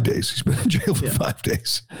 days. He's been in jail for 5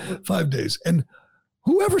 days. 5 days. And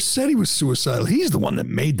whoever said he was suicidal, he's the one that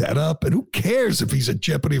made that up. And who cares if he's at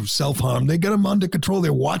jeopardy of self-harm? They got him under control.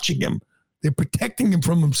 They're watching him. They're protecting him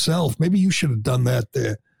from himself. Maybe you should have done that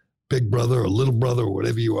there, big brother or little brother or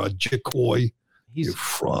whatever you are, Jikoy. You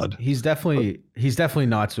fraud. He's definitely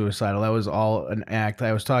not suicidal. That was all an act.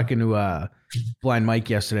 I was talking to Blind Mike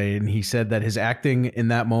yesterday, and he said that his acting in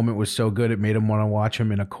that moment was so good it made him want to watch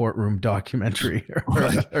him in a courtroom documentary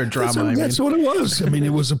or drama. That's what it was. I mean, it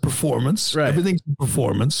was a performance. Right. Everything's a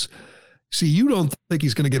performance. See, you don't think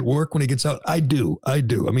he's going to get work when he gets out. I do. I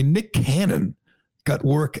mean, Nick Cannon got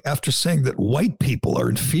work after saying that white people are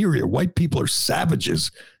inferior. White people are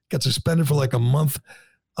savages. Got suspended for like a month.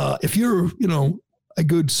 If you're, a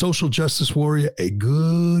good social justice warrior, a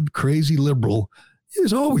good crazy liberal,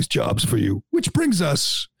 there's always jobs for you, which brings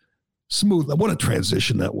us what a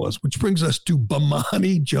transition that was, which brings us to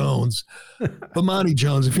Bomani Jones. Bomani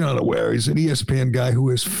Jones, if you're not aware, he's an ESPN guy who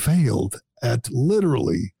has failed at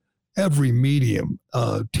literally every medium,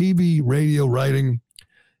 TV, radio, writing.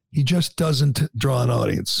 He just doesn't draw an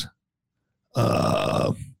audience.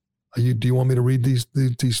 Do you want me to read these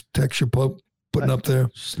texts you're putting up there?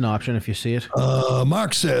 Just an option if you see it.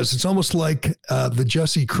 Mark says it's almost like the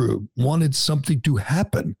Jussie crew wanted something to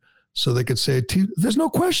happen so they could say there's no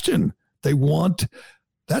question they want.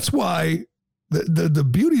 That's why the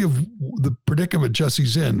beauty of the predicament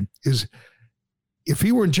Jussie's in is if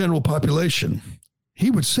he were in general population, he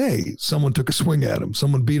would say someone took a swing at him,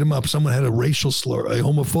 someone beat him up, someone had a racial slur, a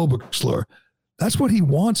homophobic slur. That's what he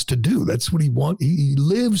wants to do. That's what he wants. He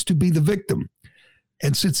lives to be the victim.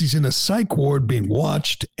 And since he's in a psych ward being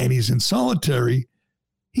watched and he's in solitary,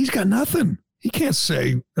 he's got nothing. He can't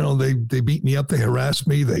say, they beat me up, they harassed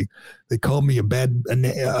me, they called me a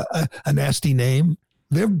nasty name.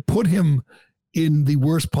 They've put him in the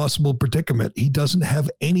worst possible predicament. He doesn't have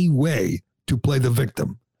any way to play the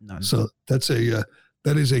victim. None. So that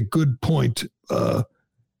is a good point.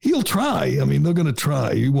 He'll try. I mean, they're going to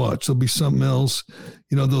try. You watch. There'll be something else.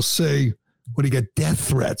 They'll say, what, he got death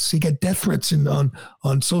threats. He got death threats on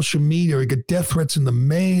social media, or he got death threats in the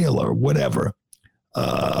mail or whatever.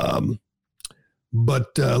 But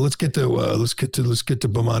let's get to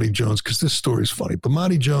Bomani Jones, because this story is funny.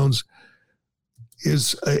 Bomani Jones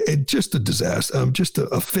is just a disaster, just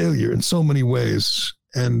a failure in so many ways.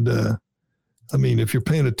 And I mean, if you're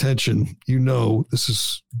paying attention, this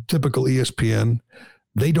is typical ESPN.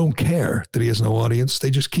 They don't care that he has no audience. They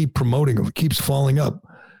just keep promoting him. It keeps falling up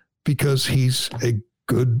because he's a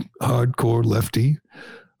good, hardcore lefty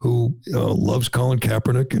who loves Colin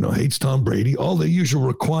Kaepernick, hates Tom Brady, all the usual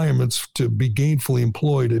requirements to be gainfully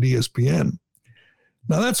employed at ESPN.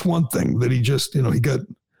 Now, that's one thing that he just, he got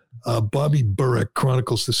Bobby Burek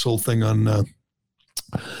chronicles this whole thing on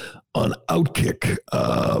Outkick.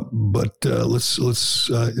 But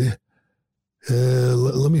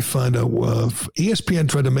let me find out. ESPN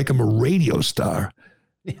tried to make him a radio star,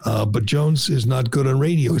 but Jones is not good on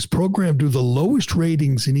radio. His program drew the lowest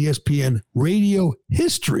ratings in ESPN radio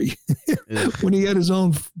history. When he had his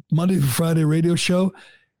own Monday to Friday radio show,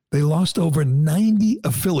 they lost over 90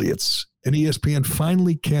 affiliates, and ESPN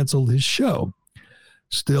finally canceled his show.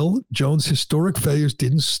 Still, Jones' historic failures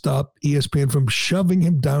didn't stop ESPN from shoving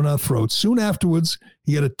him down our throats. Soon afterwards,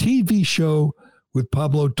 he had a TV show with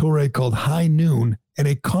Pablo Torre called High Noon and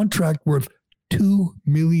a contract worth $2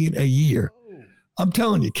 million a year. I'm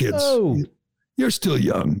telling you, kids, you're still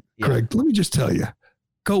young, Craig. Let me just tell you,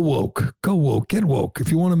 Go woke. Go woke. Get woke.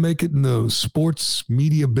 If you want to make it in the sports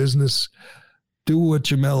media business, do what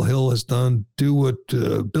Jamel Hill has done. Do what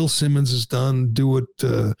Bill Simmons has done. Do what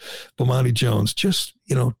Bomani Jones. Just,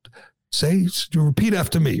 repeat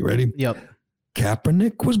after me. Ready? Yep.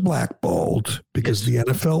 Kaepernick was blackballed because the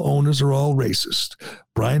NFL owners are all racist.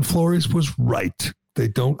 Brian Flores was right. They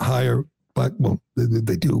don't hire black. Well,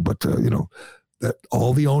 they do, but that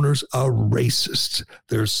all the owners are racist.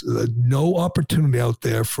 There's no opportunity out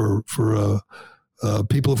there for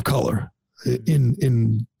people of color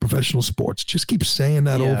in professional sports. Just keep saying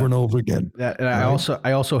that over and over again. I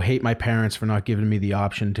also hate my parents for not giving me the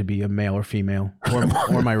option to be a male or female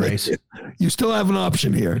or my race. You still have an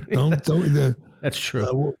option here. Don't That's true.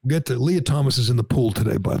 We'll get to Leah Thomas is in the pool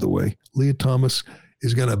today, by the way. Leah Thomas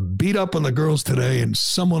is going to beat up on the girls today, and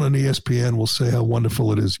someone on ESPN will say how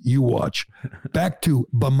wonderful it is. You watch. Back to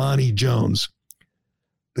Bomani Jones.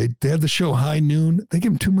 They had the show High Noon. They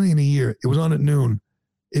give him $2 million a year. It was on at noon.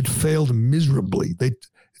 It failed miserably. It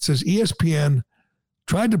says ESPN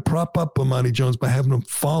tried to prop up Bomani Jones by having him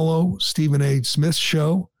follow Stephen A. Smith's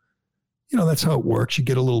show. That's how it works. You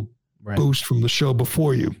get a little boost from the show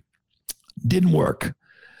before you. Didn't work.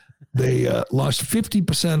 They lost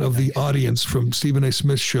 50% of the audience from Stephen A.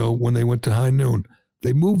 Smith's show when they went to High Noon.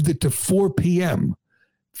 They moved it to 4 p.m.,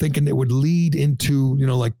 thinking it would lead into,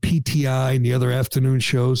 like PTI and the other afternoon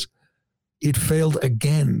shows. It failed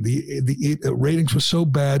again. The ratings were so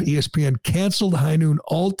bad, ESPN canceled High Noon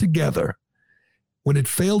altogether when it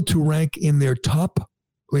failed to rank in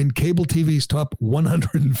cable TV's top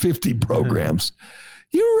 150 programs.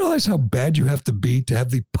 You realize how bad you have to be to have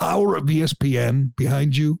the power of ESPN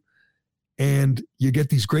behind you, and you get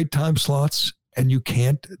these great time slots and you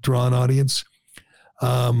can't draw an audience.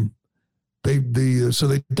 So they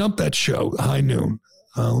dumped that show, High Noon.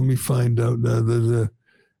 Let me find out.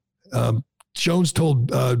 Jones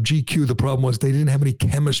told GQ the problem was they didn't have any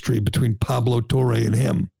chemistry between Pablo Torre and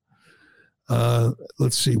him.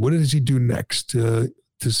 Let's see. What does he do next? He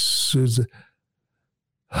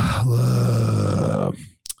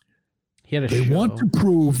had a they show. want to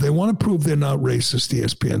prove they're not racist,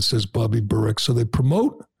 ESPN says Bobby Burrick. So they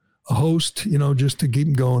promote a host, just to keep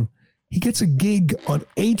him going. He gets a gig on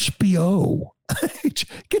HBO.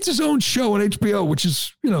 Gets his own show on HBO, which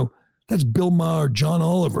is, that's Bill Maher, John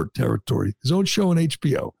Oliver territory. His own show on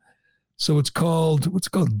HBO. So what's it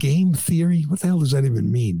called? Game Theory? What the hell does that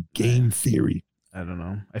even mean? Game Theory. I don't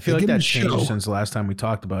know. I feel like that changed since the last time we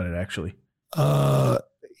talked about it, actually.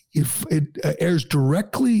 If it airs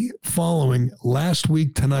directly following Last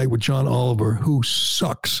Week Tonight with John Oliver, who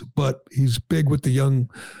sucks, but he's big with the young,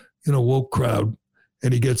 woke crowd,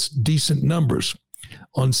 and he gets decent numbers.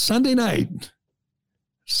 On Sunday night,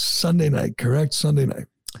 correct? Sunday night.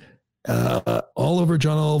 John Oliver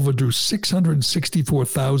drew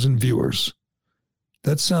 664,000 viewers.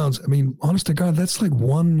 That sounds, honest to God, that's like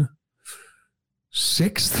 1/6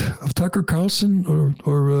 of Tucker Carlson or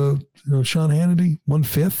Sean Hannity,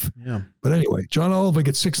 1/5. Yeah. But anyway, John Oliver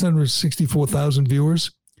gets 664,000 viewers.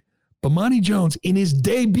 Bomani Jones, in his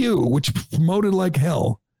debut, which promoted like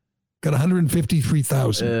hell, got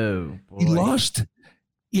 153,000. Oh, boy. He lost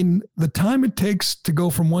in the time it takes to go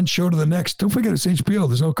from one show to the next. Don't forget, it's HBO.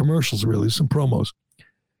 There's no commercials, really. There's some promos.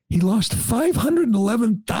 He lost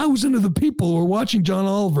 511,000 of the people who were watching John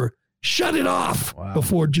Oliver. Shut it off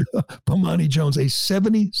before Bomani Jones, a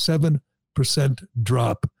 77%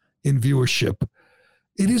 drop in viewership.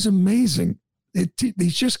 It is amazing.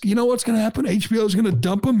 He's just, what's going to happen? HBO is going to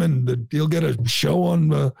dump him and he'll get a show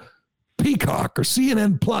on Peacock or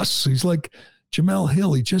CNN Plus. He's like Jamel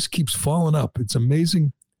Hill. He just keeps falling up. It's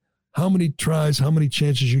amazing how many tries, how many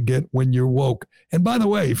chances you get when you're woke. And by the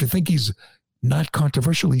way, if you think he's not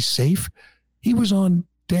controversial, he's safe. He was on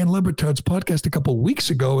Dan Lebertard's podcast a couple of weeks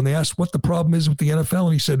ago, and they asked what the problem is with the NFL,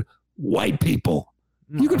 and he said, white people.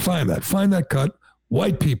 You can find that cut.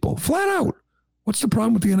 White people, flat out. What's the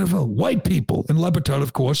problem with the NFL? White people. And Lebertard,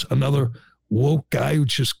 of course, another woke guy who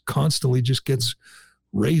just constantly just gets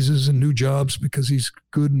raises and new jobs because he's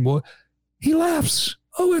good and woke. He laughs.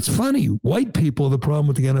 Oh, it's funny. White people are the problem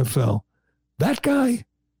with the NFL. That guy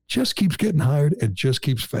just keeps getting hired and just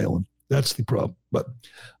keeps failing. That's the problem. But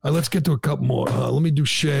let's get to a couple more. Let me do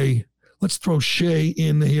Shea. Let's throw Shea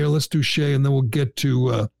in here. Let's do Shea, and then we'll get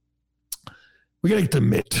to we got to get to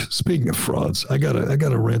Mitt. Speaking of frauds, I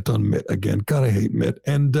gotta rant on Mitt again. God, I hate Mitt.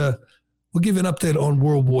 And we'll give you an update on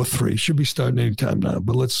World War III. Should be starting anytime now,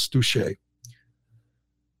 but let's do Shea.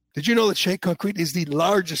 Did you know that Shea Concrete is the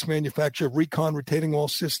largest manufacturer of recon retaining wall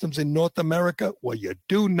systems in North America? Well, you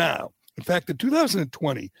do now. In fact, in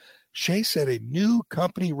 2020, Shea set a new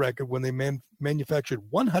company record when they manufactured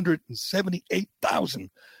 178,000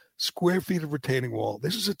 square feet of retaining wall.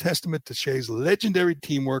 This is a testament to Shea's legendary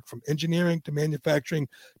teamwork, from engineering to manufacturing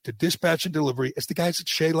to dispatch and delivery. As the guys at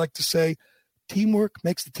Shea like to say, teamwork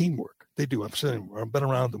makes the team work. They do. I've been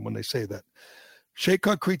around them when they say that. Shea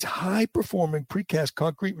Concrete's high-performing precast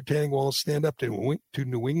concrete retaining walls stand up to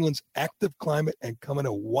New England's active climate and come in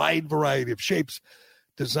a wide variety of shapes,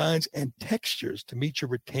 designs, and textures to meet your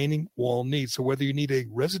retaining wall needs. So whether you need a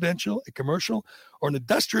residential, a commercial, or an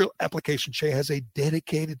industrial application, Shea has a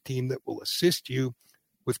dedicated team that will assist you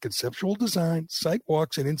with conceptual design, site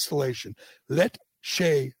walks, and installation. Let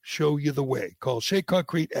Shea show you the way. Call Shea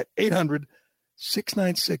Concrete at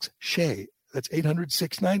 800-696-SHEA. That's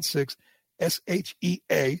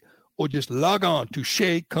 800-696-SHEA. Or just log on to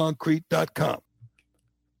SheaConcrete.com.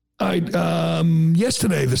 All right.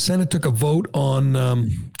 Yesterday, the Senate took a vote on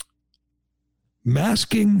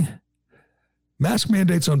mask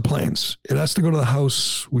mandates on planes. It has to go to the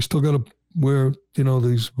House. We still got to wear,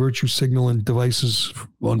 these virtue signaling devices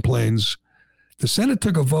on planes. The Senate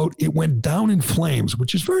took a vote. It went down in flames,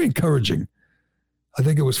 which is very encouraging. I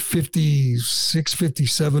think it was 56,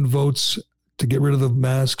 57 votes to get rid of the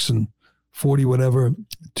masks and 40 whatever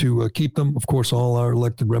to keep them. Of course, all our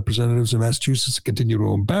elected representatives in Massachusetts continue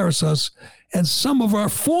to embarrass us. And some of our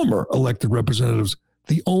former elected representatives,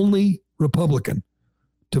 the only Republican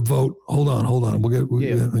to vote. Hold on.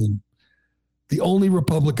 The only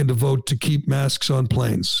Republican to vote to keep masks on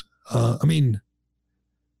planes.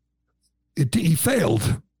 He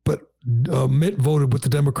failed, but Mitt voted with the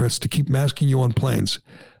Democrats to keep masking you on planes.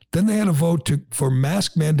 Then they had a vote for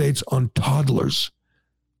mask mandates on toddlers.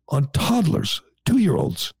 On toddlers,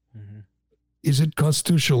 2-year-olds. Mm-hmm. Is it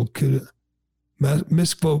constitutional?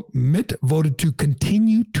 Mitt voted to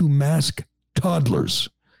continue to mask toddlers.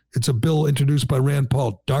 It's a bill introduced by Rand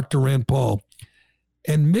Paul, Dr. Rand Paul.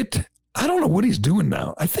 And Mitt, I don't know what he's doing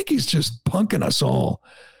now. I think he's just punking us all.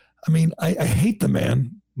 I mean, I hate the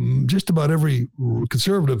man. Just about every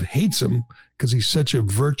conservative hates him because he's such a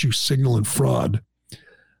virtue signaling fraud.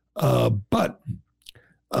 But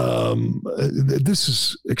this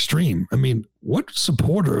is extreme. I mean, what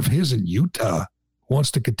supporter of his in Utah wants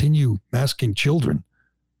to continue masking children?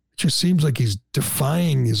 It just seems like he's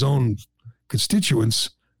defying his own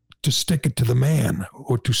constituents to stick it to the man,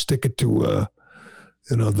 or to stick it to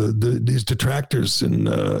these detractors in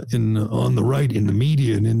on the right, in the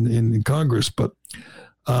media, and in Congress. But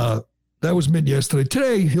that was Mitt yesterday.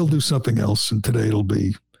 Today he'll do something else, and today it'll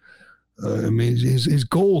be. His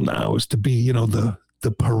goal now is to be,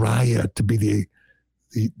 the pariah, to be the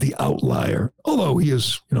outlier. Although he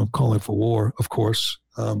is, calling for war, of course.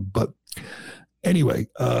 But anyway,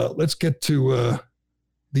 let's get to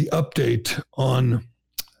the update on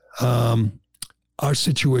our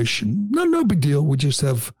situation. No big deal. We just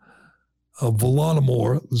have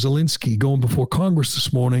Volodymyr Zelensky going before Congress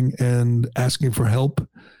this morning and asking for help.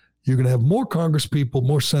 You're going to have more Congress people,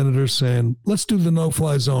 more senators saying, let's do the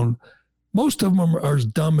no-fly zone. Most of them are as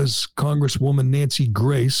dumb as Congresswoman Nancy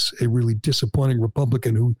Grace, a really disappointing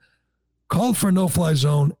Republican who called for a no-fly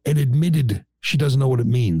zone and admitted she doesn't know what it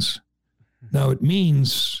means. Now, it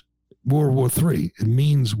means World War III. It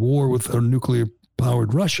means war with a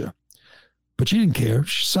nuclear-powered Russia. But she didn't care.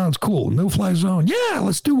 She sounds cool. No-fly zone. Yeah,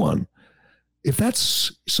 let's do one. If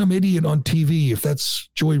that's some idiot on TV, if that's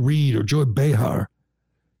Joy Reid or Joy Behar,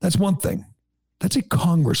 that's one thing. That's a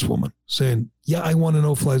congresswoman saying, yeah, I want a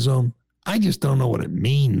no-fly zone. I just don't know what it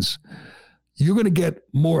means. You're going to get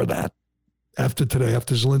more of that after today,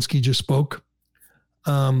 after Zelensky just spoke.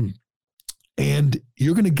 And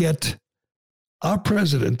you're going to get our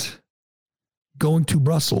president going to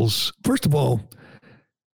Brussels. First of all,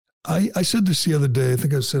 I said this the other day, I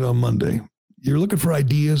think I said on Monday, you're looking for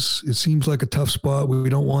ideas. It seems like a tough spot.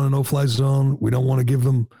 We don't want a no-fly zone. We don't want to give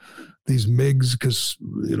them these MiGs because,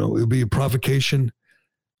 it'll be a provocation.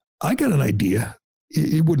 I got an idea.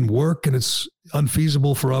 It wouldn't work, and it's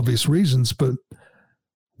unfeasible for obvious reasons, but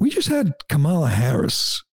we just had Kamala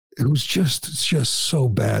Harris. It's just so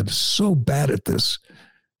bad at this,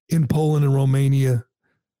 in Poland and Romania,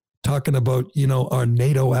 talking about, our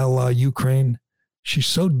NATO ally, Ukraine. She's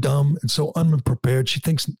so dumb and so unprepared. She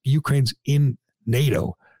thinks Ukraine's in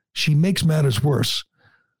NATO. She makes matters worse.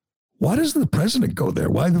 Why doesn't the president go there?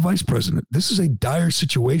 Why the vice president? This is a dire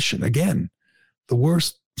situation. Again, the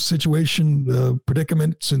worst situation,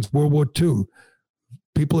 predicament since World War II.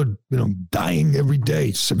 People are, dying every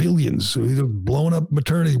day. Civilians, blowing up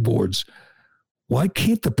maternity wards. Why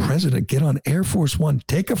can't the president get on Air Force One,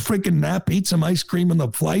 take a freaking nap, eat some ice cream on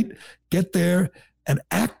the flight, get there, and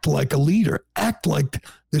act like a leader? Act like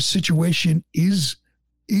the situation is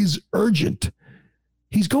urgent.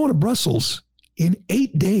 He's going to Brussels in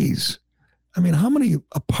 8 days. I mean, how many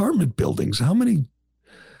apartment buildings, how many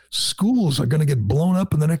schools are going to get blown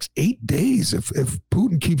up in the next 8 days if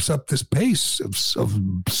Putin keeps up this pace of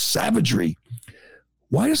savagery?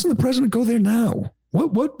 Why doesn't the president go there now?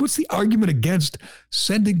 What's the argument against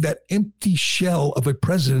sending that empty shell of a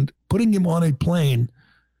president, putting him on a plane?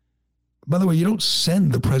 By the way, you don't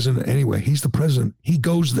send the president anyway. He's the president. He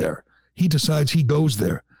goes there. He decides he goes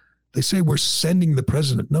there. They say we're sending the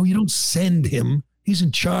president. No, you don't send him. He's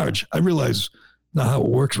in charge. I realize not how it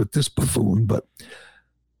works with this buffoon, but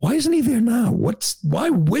why isn't he there now? Why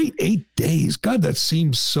wait 8 days? God, that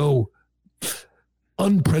seems so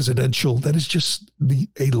unpresidential. That is just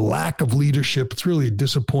a lack of leadership. It's really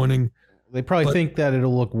disappointing. They probably think that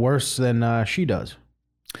it'll look worse than she does.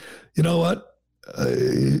 You know what?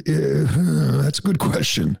 That's a good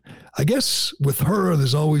question. I guess with her,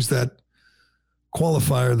 there's always that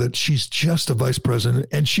qualifier that she's just a vice president,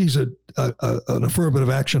 and she's an affirmative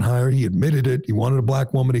action hire. He admitted it. He wanted a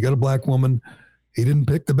black woman. He got a black woman. He didn't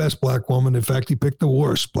pick the best black woman. In fact, he picked the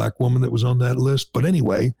worst black woman that was on that list. But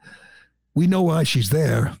anyway, we know why she's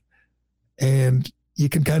there, and you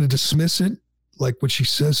can kind of dismiss it, like when she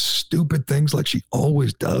says stupid things like she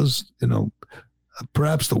always does. You know,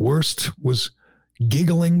 perhaps the worst was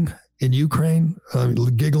giggling in Ukraine,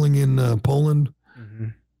 giggling in Poland. Mm-hmm.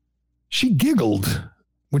 She giggled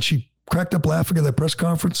when she cracked up laughing at that press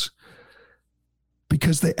conference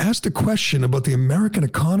because they asked a question about the American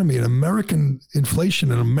economy and American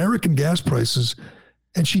inflation and American gas prices,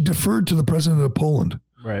 and she deferred to the president of Poland.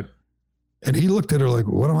 Right. And he looked at her like,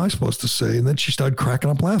 what am I supposed to say? And then she started cracking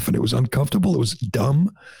up laughing. It was uncomfortable. It was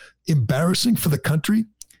dumb, embarrassing for the country.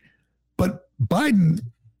 But Biden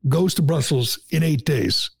goes to Brussels in 8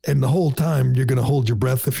 days. And the whole time you're going to hold your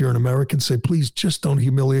breath if you're an American, say, please just don't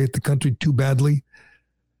humiliate the country too badly.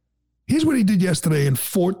 Here's what he did yesterday in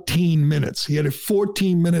 14 minutes. He had a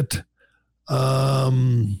 14-minute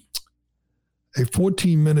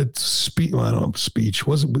speech. Well, I don't know, speech.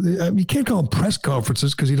 You can't call them press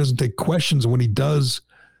conferences because he doesn't take questions. And when he does,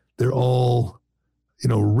 they're all,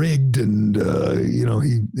 rigged. And,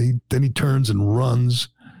 then he turns and runs.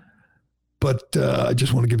 But I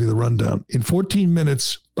just want to give you the rundown. In 14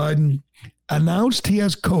 minutes, Biden announced he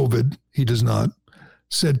has COVID. He does not.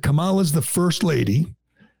 Said Kamala's the first lady.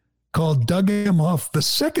 Called Doug Emhoff the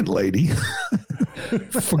second lady.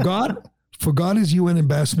 forgot his UN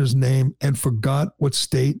ambassador's name and forgot what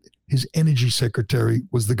state his energy secretary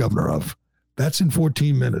was the governor of. That's in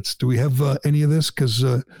 14 minutes. Do we have any of this? Because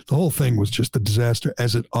the whole thing was just a disaster,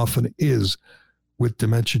 as it often is with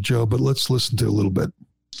Dementia Joe. But let's listen to a little bit.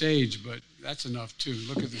 Stage, but that's enough too.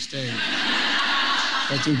 Look at the stage.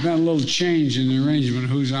 But there's been a little change in the arrangement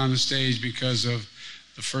of who's on the stage because of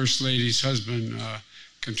the first lady's husband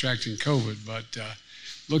contracting COVID. But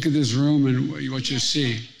look at this room and what you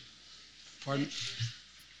see. Pardon?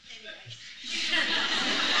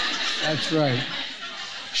 That's right.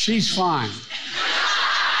 She's fine.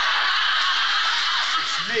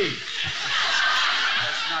 It's me.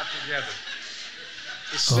 That's not together.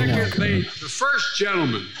 The second lady, the first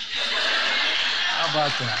gentleman. How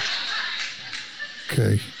about that?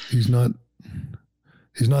 Okay, he's not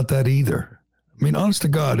that either. I mean, honest to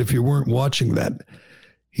God, if you weren't watching that,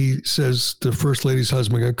 he says the first lady's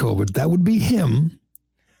husband got COVID. That would be him.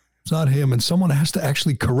 It's not him, and someone has to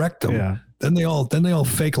actually correct him. Yeah. Then they all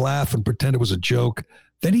fake laugh and pretend it was a joke.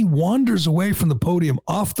 Then he wanders away from the podium,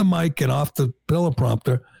 off the mic and off the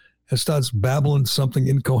teleprompter, and starts babbling something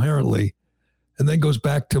incoherently, and then goes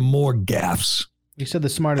back to more gaffes. He said the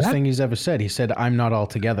smartest thing he's ever said. He said, "I'm not all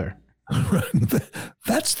together."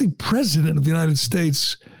 That's the president of the United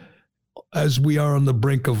States as we are on the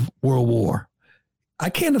brink of World War.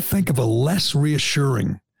 I can't think of a less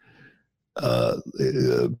reassuring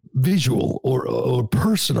visual or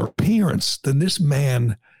person or appearance than this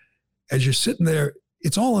man. As you're sitting there,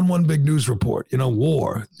 it's all in one big news report.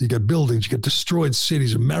 War. You got buildings, you got destroyed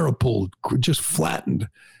cities, Mariupol just flattened.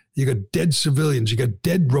 You got dead civilians, you got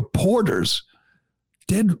dead reporters,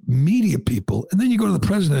 dead media people. And then you go to the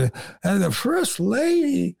president and the first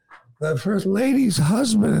lady's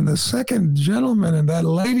husband and the second gentleman and that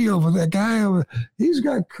lady over there, guy over, he's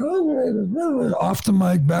got COVID. Off the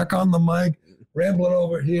mic, back on the mic, rambling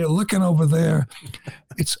over here, looking over there.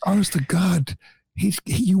 It's honest to God,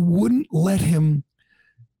 you wouldn't let him,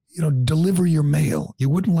 deliver your mail. You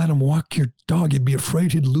wouldn't let him walk your dog. You'd be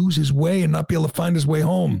afraid he'd lose his way and not be able to find his way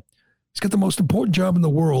home. He's got the most important job in the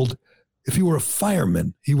world. If he were a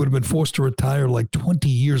fireman, he would have been forced to retire like 20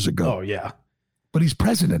 years ago. Oh, yeah. But he's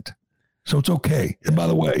president. So it's okay. And by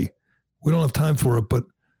the way, we don't have time for it, but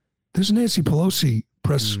there's a Nancy Pelosi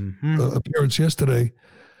press appearance yesterday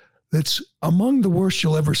that's among the worst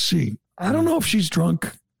you'll ever see. I don't know if she's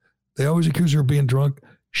drunk. They always accuse her of being drunk.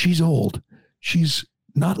 She's old. She's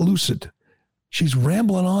not lucid. She's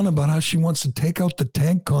rambling on about how she wants to take out the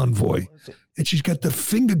tank convoy. And she's got the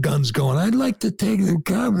finger guns going. I'd like to take the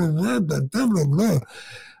convoy, blah, blah, blah, blah, blah.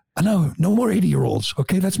 No more 80-year-olds.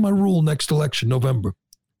 Okay, that's my rule next election, November.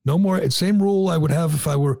 No more. Same rule I would have if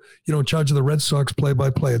I were, in charge of the Red Sox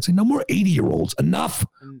play-by-play. I'd say no more 80-year-olds. Enough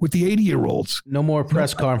with the 80-year-olds. No more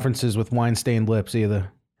press conferences with wine-stained lips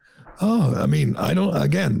either. Oh, I mean,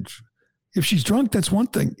 again, if she's drunk, that's one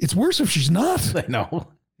thing. It's worse if she's not. I know.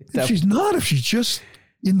 If she's not, if she's just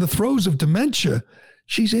in the throes of dementia,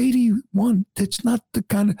 she's 81. That's not the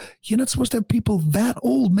kind of, you're not supposed to have people that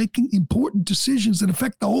old making important decisions that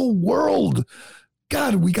affect the whole world.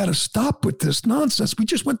 God, we got to stop with this nonsense. We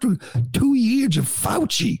just went through 2 years of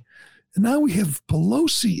Fauci, and now we have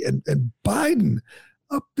Pelosi and Biden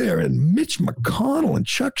up there, and Mitch McConnell and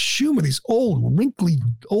Chuck Schumer, these old, wrinkly,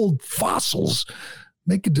 old fossils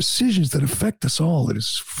making decisions that affect us all. It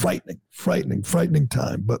is frightening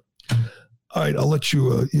time. But all right, I'll let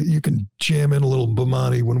you, you can jam in a little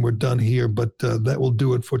Bomani when we're done here, but that will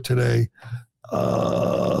do it for today.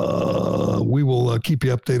 We will keep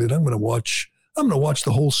you updated. I'm going to watch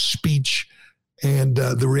the whole speech and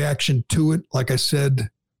the reaction to it. Like I said,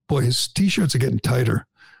 boy, his T-shirts are getting tighter.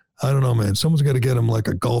 I don't know, man. Someone's got to get him like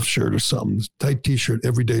a golf shirt or something. Tight T-shirt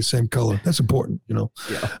every day, same color. That's important, Yeah.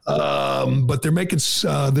 But they're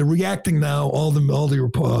reacting now. All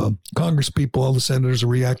the Congress people, all the senators are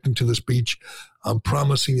reacting to the speech. I'm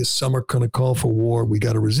promising this summer going to call for war. We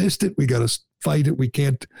got to resist it. We got to fight it. We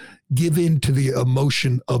can't give in to the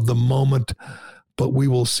emotion of the moment. But we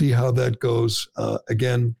will see how that goes.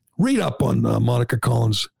 Again, read up on Monica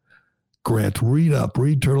Collins' Grant.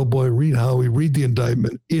 Read Turtle Boy, read Howie, read the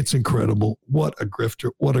indictment. It's incredible. What a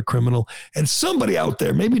grifter, what a criminal. And somebody out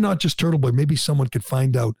there, maybe not just Turtle Boy, maybe someone could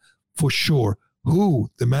find out for sure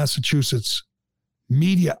who the Massachusetts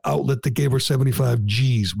media outlet that gave her 75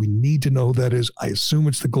 G's. We need to know who that is. I assume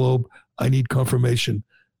it's the Globe. I need confirmation.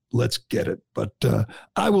 Let's get it. But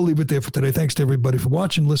I will leave it there for today. Thanks to everybody for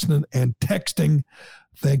watching, listening, and texting.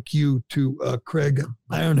 Thank you to Craig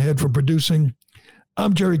Ironhead for producing.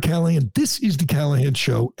 I'm Jerry Callahan. This is The Callahan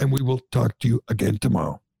Show, and we will talk to you again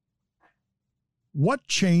tomorrow. What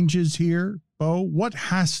changes here, Bo? What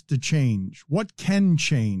has to change? What can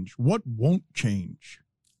change? What won't change?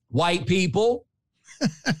 White people.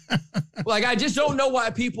 I just don't know why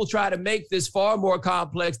people try to make this far more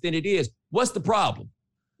complex than it is. What's the problem?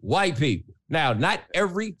 White people. Now, not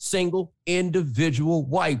every single individual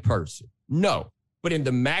white person. No. But in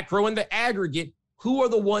the macro and the aggregate, who are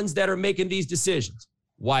the ones that are making these decisions?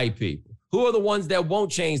 White people. Who are the ones that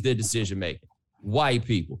won't change their decision making? White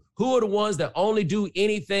people. Who are the ones that only do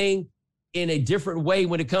anything in a different way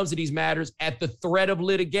when it comes to these matters at the threat of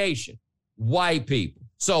litigation? White people.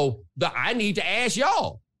 So I need to ask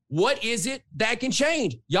y'all, what is it that can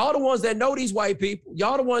change? Y'all the ones that know these white people.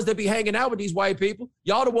 Y'all the ones that be hanging out with these white people.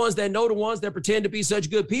 Y'all the ones that know the ones that pretend to be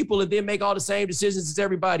such good people and then make all the same decisions as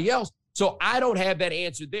everybody else. So I don't have that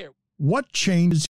answer there. What changes